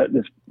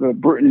 this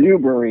new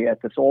brewery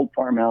at this old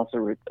farmhouse.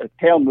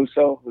 Teo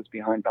Musso, who's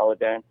behind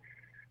Balladen,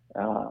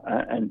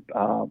 and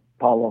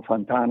Paolo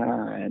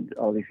Fontana, and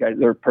all these guys.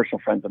 They're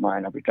personal friends of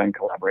mine. I've done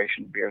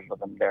collaboration beers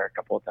with them there a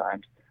couple of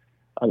times.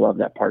 I love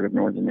that part of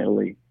northern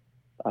Italy.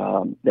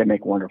 They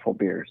make wonderful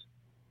beers,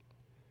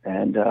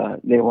 and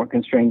they weren't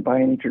constrained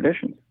by any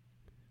traditions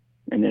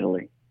in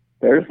Italy.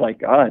 There's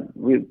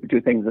we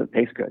do things that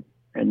taste good,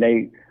 and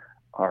they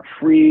are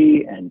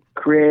free and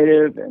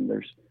creative, and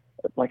there's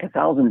like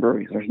 1,000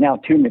 breweries. There's now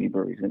too many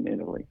breweries in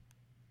Italy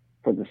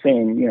for the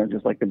same,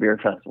 just like the beer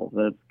festivals.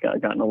 It's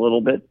gotten a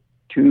little bit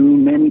too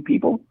many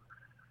people.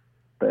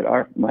 But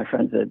my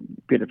friends at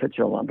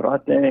Birrificio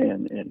Lambrate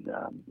and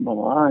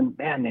Milan,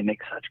 man, they make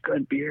such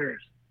good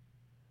beers.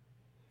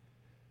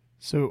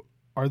 So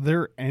are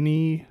there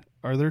any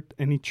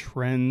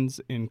trends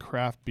in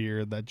craft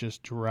beer that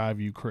just drive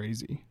you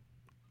crazy?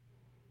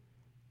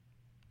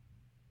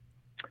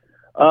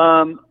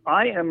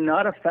 I am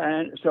not a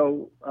fan.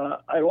 So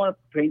I don't want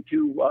to paint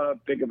too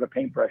big of a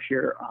paintbrush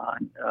here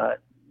on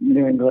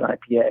New England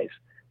IPAs.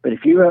 But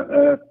if you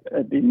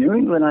the New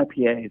England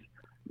IPAs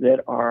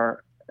that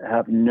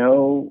have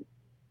no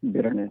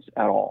bitterness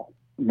at all,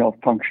 no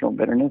functional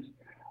bitterness,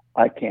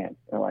 I can't.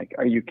 I'm like,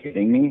 are you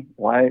kidding me?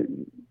 Why?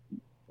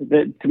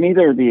 To me,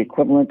 they're the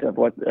equivalent of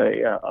what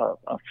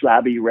a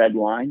flabby red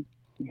wine.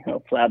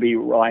 Flabby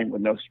wine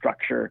with no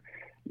structure.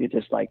 You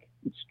just like,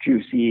 it's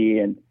juicy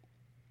and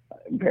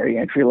very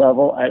entry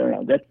level. I don't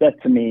know.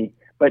 That to me.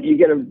 But you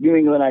get a New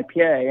England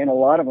IPA, and a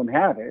lot of them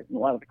have it. And a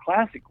lot of the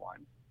classic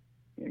ones.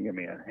 Give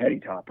me a Heady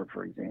Topper,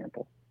 for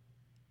example.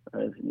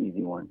 That's an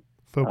easy one.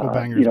 Focal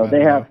Bangers.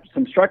 They have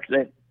some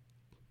structure.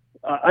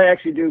 I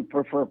actually do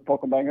prefer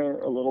Focal Banger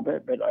a little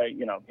bit, but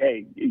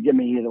hey, you give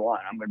me either one,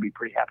 I'm going to be a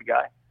pretty happy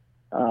guy.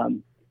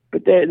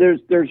 But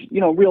there's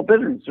real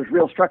bitterness, there's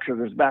real structure,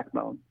 there's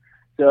backbone.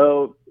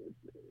 So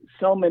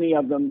many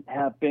of them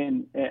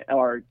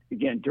are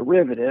again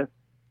derivative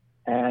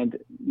and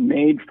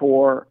made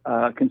for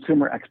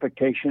consumer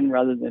expectation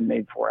rather than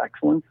made for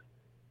excellence,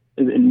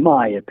 in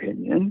my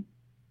opinion.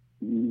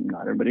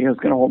 Not everybody is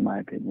going to hold my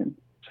opinion.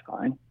 It's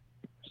fine.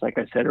 Just like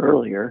I said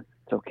earlier,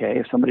 it's okay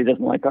if somebody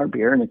doesn't like our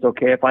beer, and it's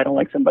okay if I don't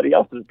like somebody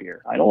else's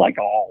beer. I don't like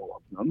all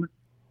of them.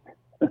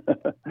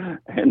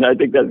 And I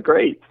think that's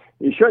great.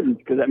 You shouldn't,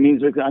 because that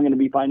means I'm going to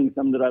be finding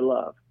some that I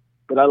love.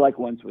 But I like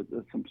ones with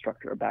some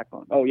structure or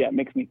backbone. Oh, yeah, it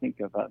makes me think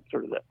of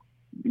sort of the,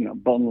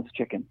 boneless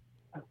chicken.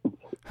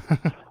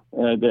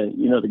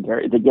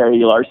 The Gary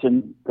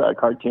Larson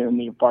cartoon,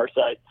 The Far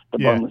Side,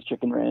 Boneless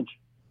Chicken Ranch.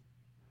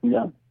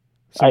 Yeah.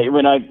 So,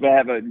 when I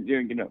have a New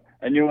England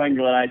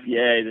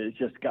IPA that's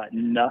just got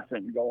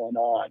nothing going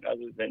on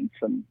other than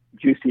some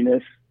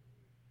juiciness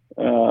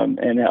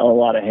and a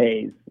lot of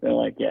haze, they're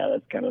like, yeah,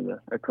 that's kind of the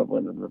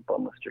equivalent of the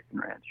Boneless Chicken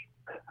Ranch.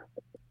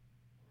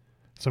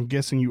 So I'm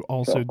guessing you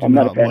also do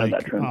not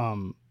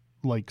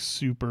like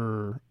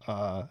super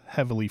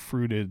heavily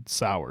fruited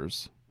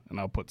sours, and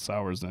I'll put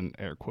sours in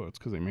air quotes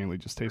because they mainly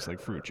just taste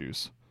like fruit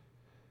juice.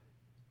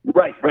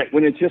 Right.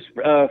 When it's just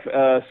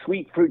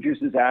sweet fruit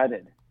juice is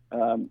added.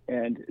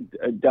 And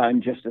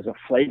done just as a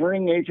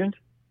flavoring agent,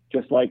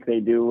 just like they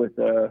do with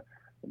the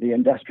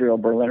industrial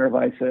Berliner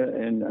Weisse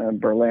in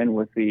Berlin,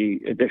 with the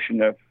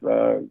addition of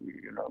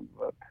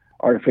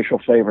artificial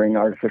flavoring,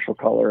 artificial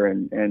color,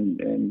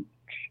 and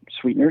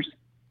sweeteners,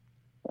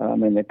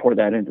 and they pour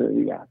that into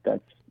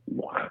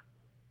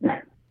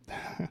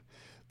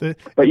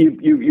But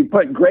you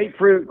put great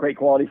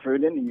quality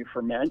fruit in, and you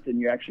ferment, and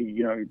you actually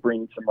you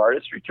bring some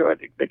artistry to it.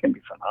 They can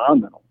be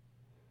phenomenal.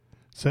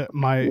 So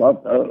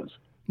love those.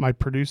 My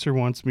producer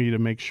wants me to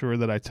make sure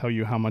that I tell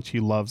you how much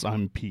he loves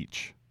I'm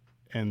Peach,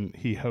 and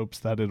he hopes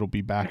that it'll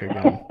be back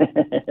again.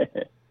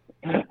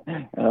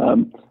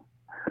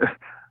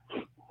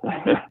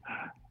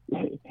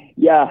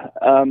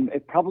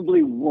 It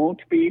probably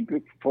won't be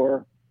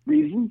for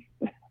reasons,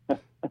 but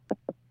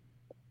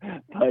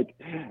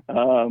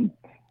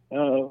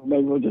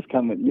maybe we'll just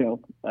come and,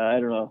 I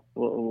don't know.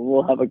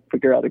 We'll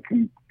figure out a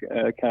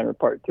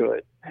counterpart to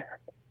it.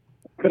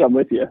 But I'm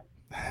with you.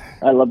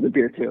 I love the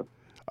beer too.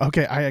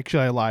 Okay,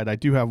 I lied. I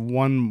do have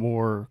one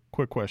more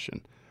quick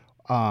question.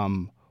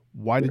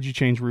 Why did you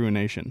change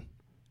Ruination?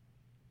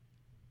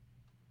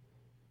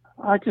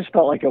 I just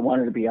felt like I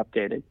wanted to be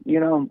updated.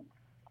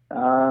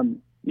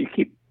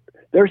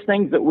 There's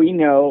things that we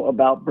know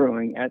about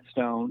brewing at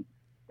Stone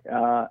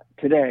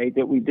today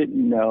that we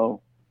didn't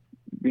know,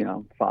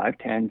 5,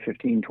 10,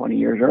 15, 20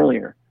 years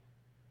earlier.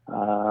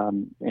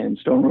 And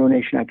Stone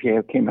Ruination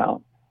IPA came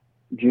out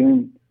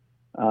June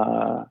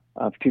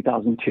of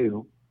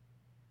 2002.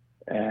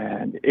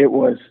 And it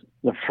was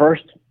the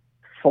first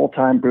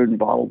full-time brewed and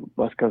bottled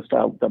West Coast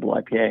style double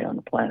IPA on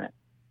the planet.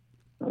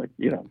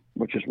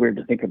 Which is weird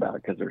to think about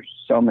because there's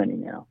so many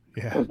now.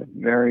 Yeah. It was the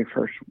very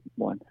first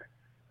one.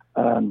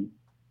 And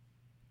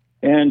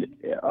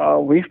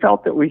we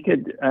felt that we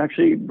could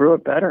actually brew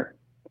it better.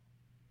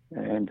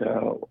 And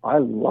I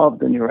love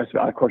the new recipe.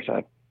 Of course,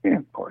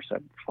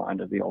 I'm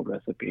fond of the old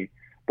recipe.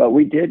 But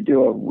we did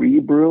do a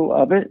rebrew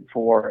of it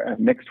for a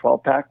mixed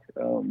 12-pack,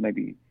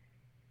 maybe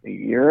a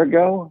year and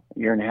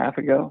a half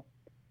ago.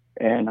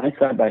 And I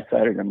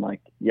side-by-sided them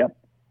like, yep,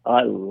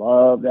 I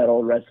love that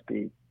old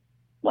recipe.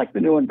 Like the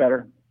new one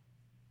better.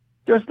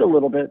 Just a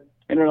little bit.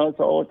 And that's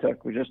all it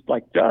took. Was just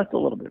a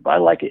little bit. But I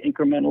like it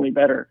incrementally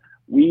better.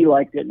 We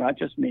liked it, not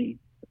just me.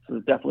 This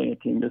was definitely a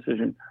team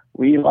decision.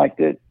 We liked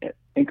it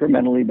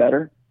incrementally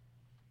better.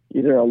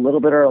 Either a little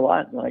bit or a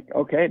lot. Like,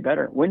 okay,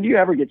 better. When do you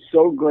ever get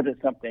so good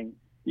at something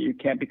that you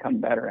can't become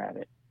better at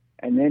it?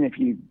 And then if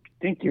you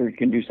think you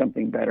can do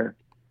something better,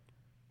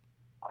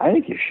 I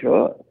think you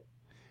should.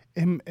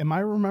 Am I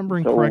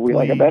remembering so correctly? We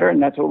like it better,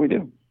 and that's what we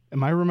do.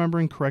 Am I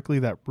remembering correctly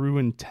that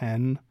Ruin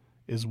 10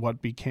 is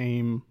what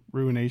became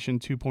Ruination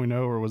 2.0,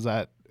 or was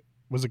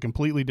it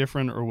completely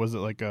different, or was it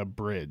like a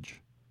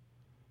bridge?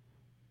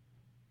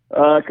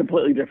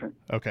 Completely different.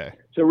 Okay.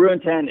 So Ruin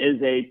 10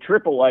 is a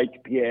triple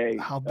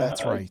IPA. Oh,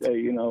 that's right.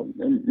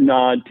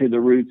 Nod to the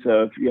roots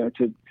of, it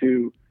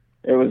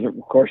was, of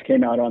course,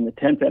 came out on the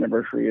 10th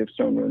anniversary of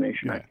Stone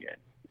Ruination IPA.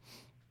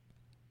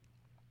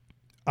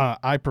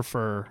 I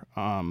prefer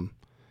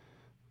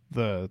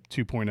the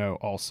 2.0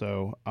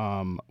 also.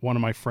 One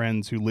of my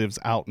friends who lives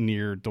out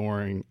near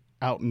the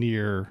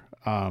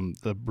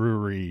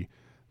brewery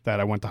that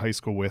I went to high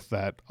school with,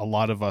 that a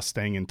lot of us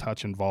staying in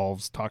touch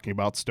involves talking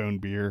about Stone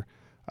beer.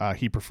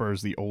 He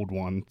prefers the old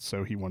one,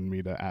 so he wanted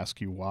me to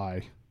ask you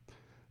why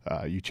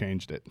you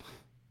changed it.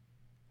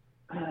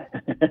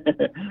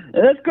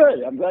 That's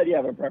good. I'm glad you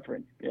have a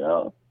preference.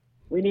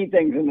 We need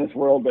things in this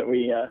world that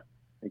we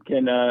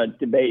can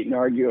debate and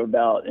argue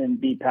about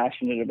and be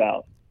passionate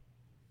about.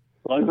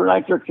 As long as we're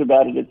not jerks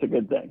about it, it's a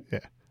good thing. Yeah,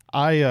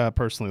 I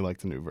personally like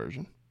the new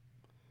version.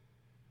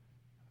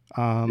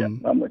 Yeah,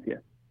 I'm with you.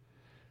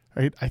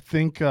 Right, I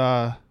think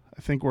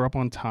we're up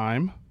on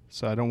time,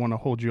 so I don't want to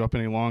hold you up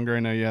any longer. I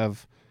know you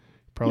have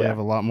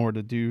a lot more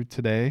to do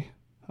today.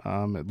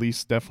 At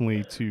least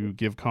definitely to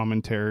give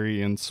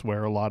commentary and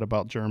swear a lot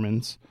about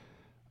Germans.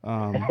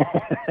 I'm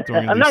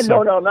not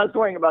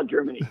swearing about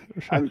Germany.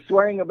 I'm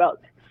swearing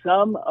about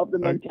some of the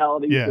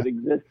mentalities that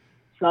exist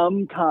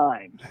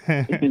sometimes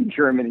in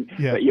Germany.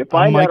 Yeah, but you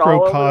find a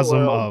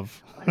microcosm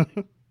of.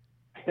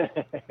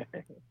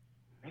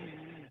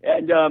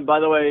 And by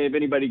the way, if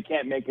anybody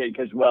can't make it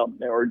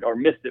or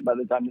missed it by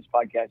the time this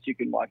podcast, you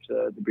can watch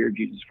the Beer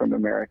Jesus from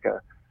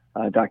America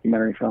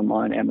documentary film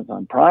on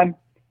Amazon Prime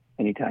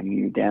anytime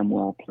you damn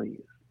well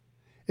please.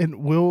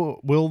 And will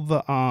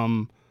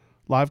the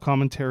live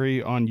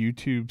commentary on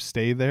YouTube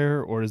stay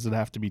there, or does it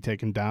have to be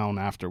taken down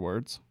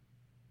afterwards?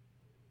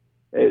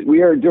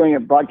 We are doing a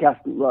broadcast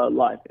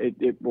live.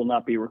 It will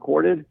not be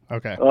recorded.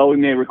 Okay. Well, we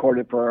may record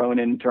it for our own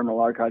internal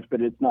archives,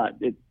 but it's not.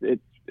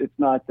 It's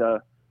not.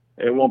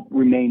 It won't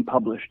remain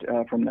published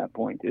from that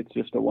point. It's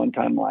just a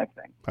one-time live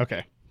thing.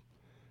 Okay.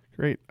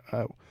 Great.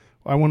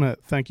 I want to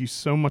thank you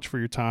so much for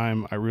your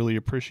time. I really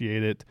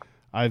appreciate it.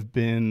 I've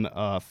been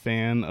a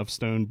fan of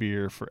Stone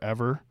beer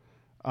forever,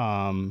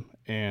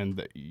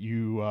 and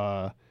you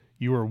are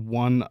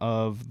one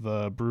of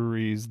the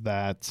breweries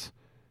that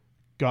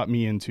got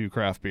me into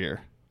craft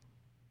beer.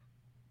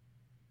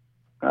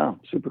 Oh,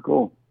 super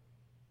cool.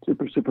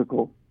 Super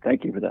cool.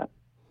 Thank you for that.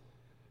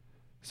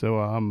 So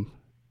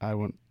I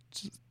want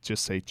to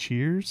just say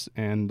cheers,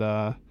 and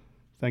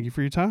thank you for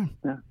your time.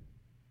 Yeah.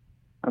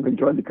 I've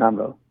enjoyed the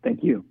convo.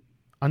 Thank you.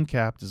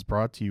 Uncapped is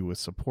brought to you with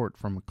support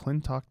from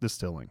McClintock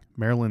Distilling,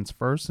 Maryland's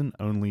first and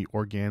only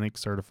organic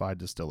certified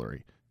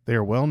distillery. They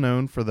are well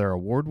known for their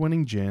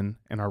award-winning gin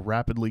and are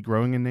rapidly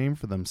growing a name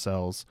for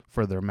themselves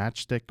for their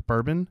Matchstick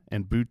Bourbon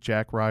and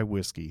Bootjack Rye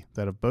Whiskey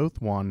that have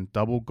both won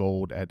double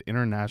gold at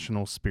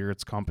international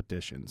spirits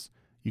competitions.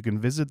 You can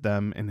visit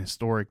them in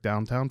historic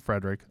downtown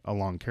Frederick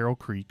along Carroll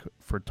Creek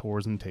for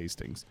tours and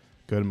tastings.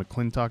 Go to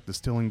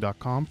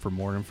McClintockDistilling.com for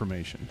more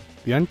information.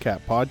 The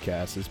Uncapped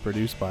podcast is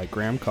produced by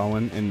Graham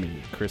Cullen and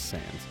me, Chris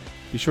Sands.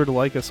 Be sure to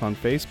like us on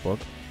Facebook,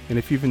 and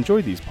if you've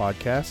enjoyed these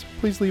podcasts,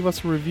 please leave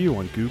us a review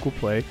on Google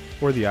Play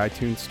or the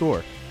iTunes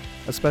Store.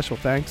 A special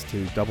thanks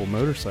to Double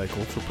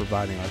Motorcycle for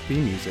providing our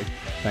theme music.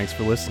 Thanks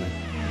for listening.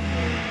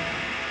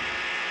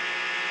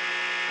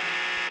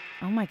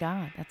 Oh my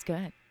God, that's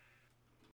good.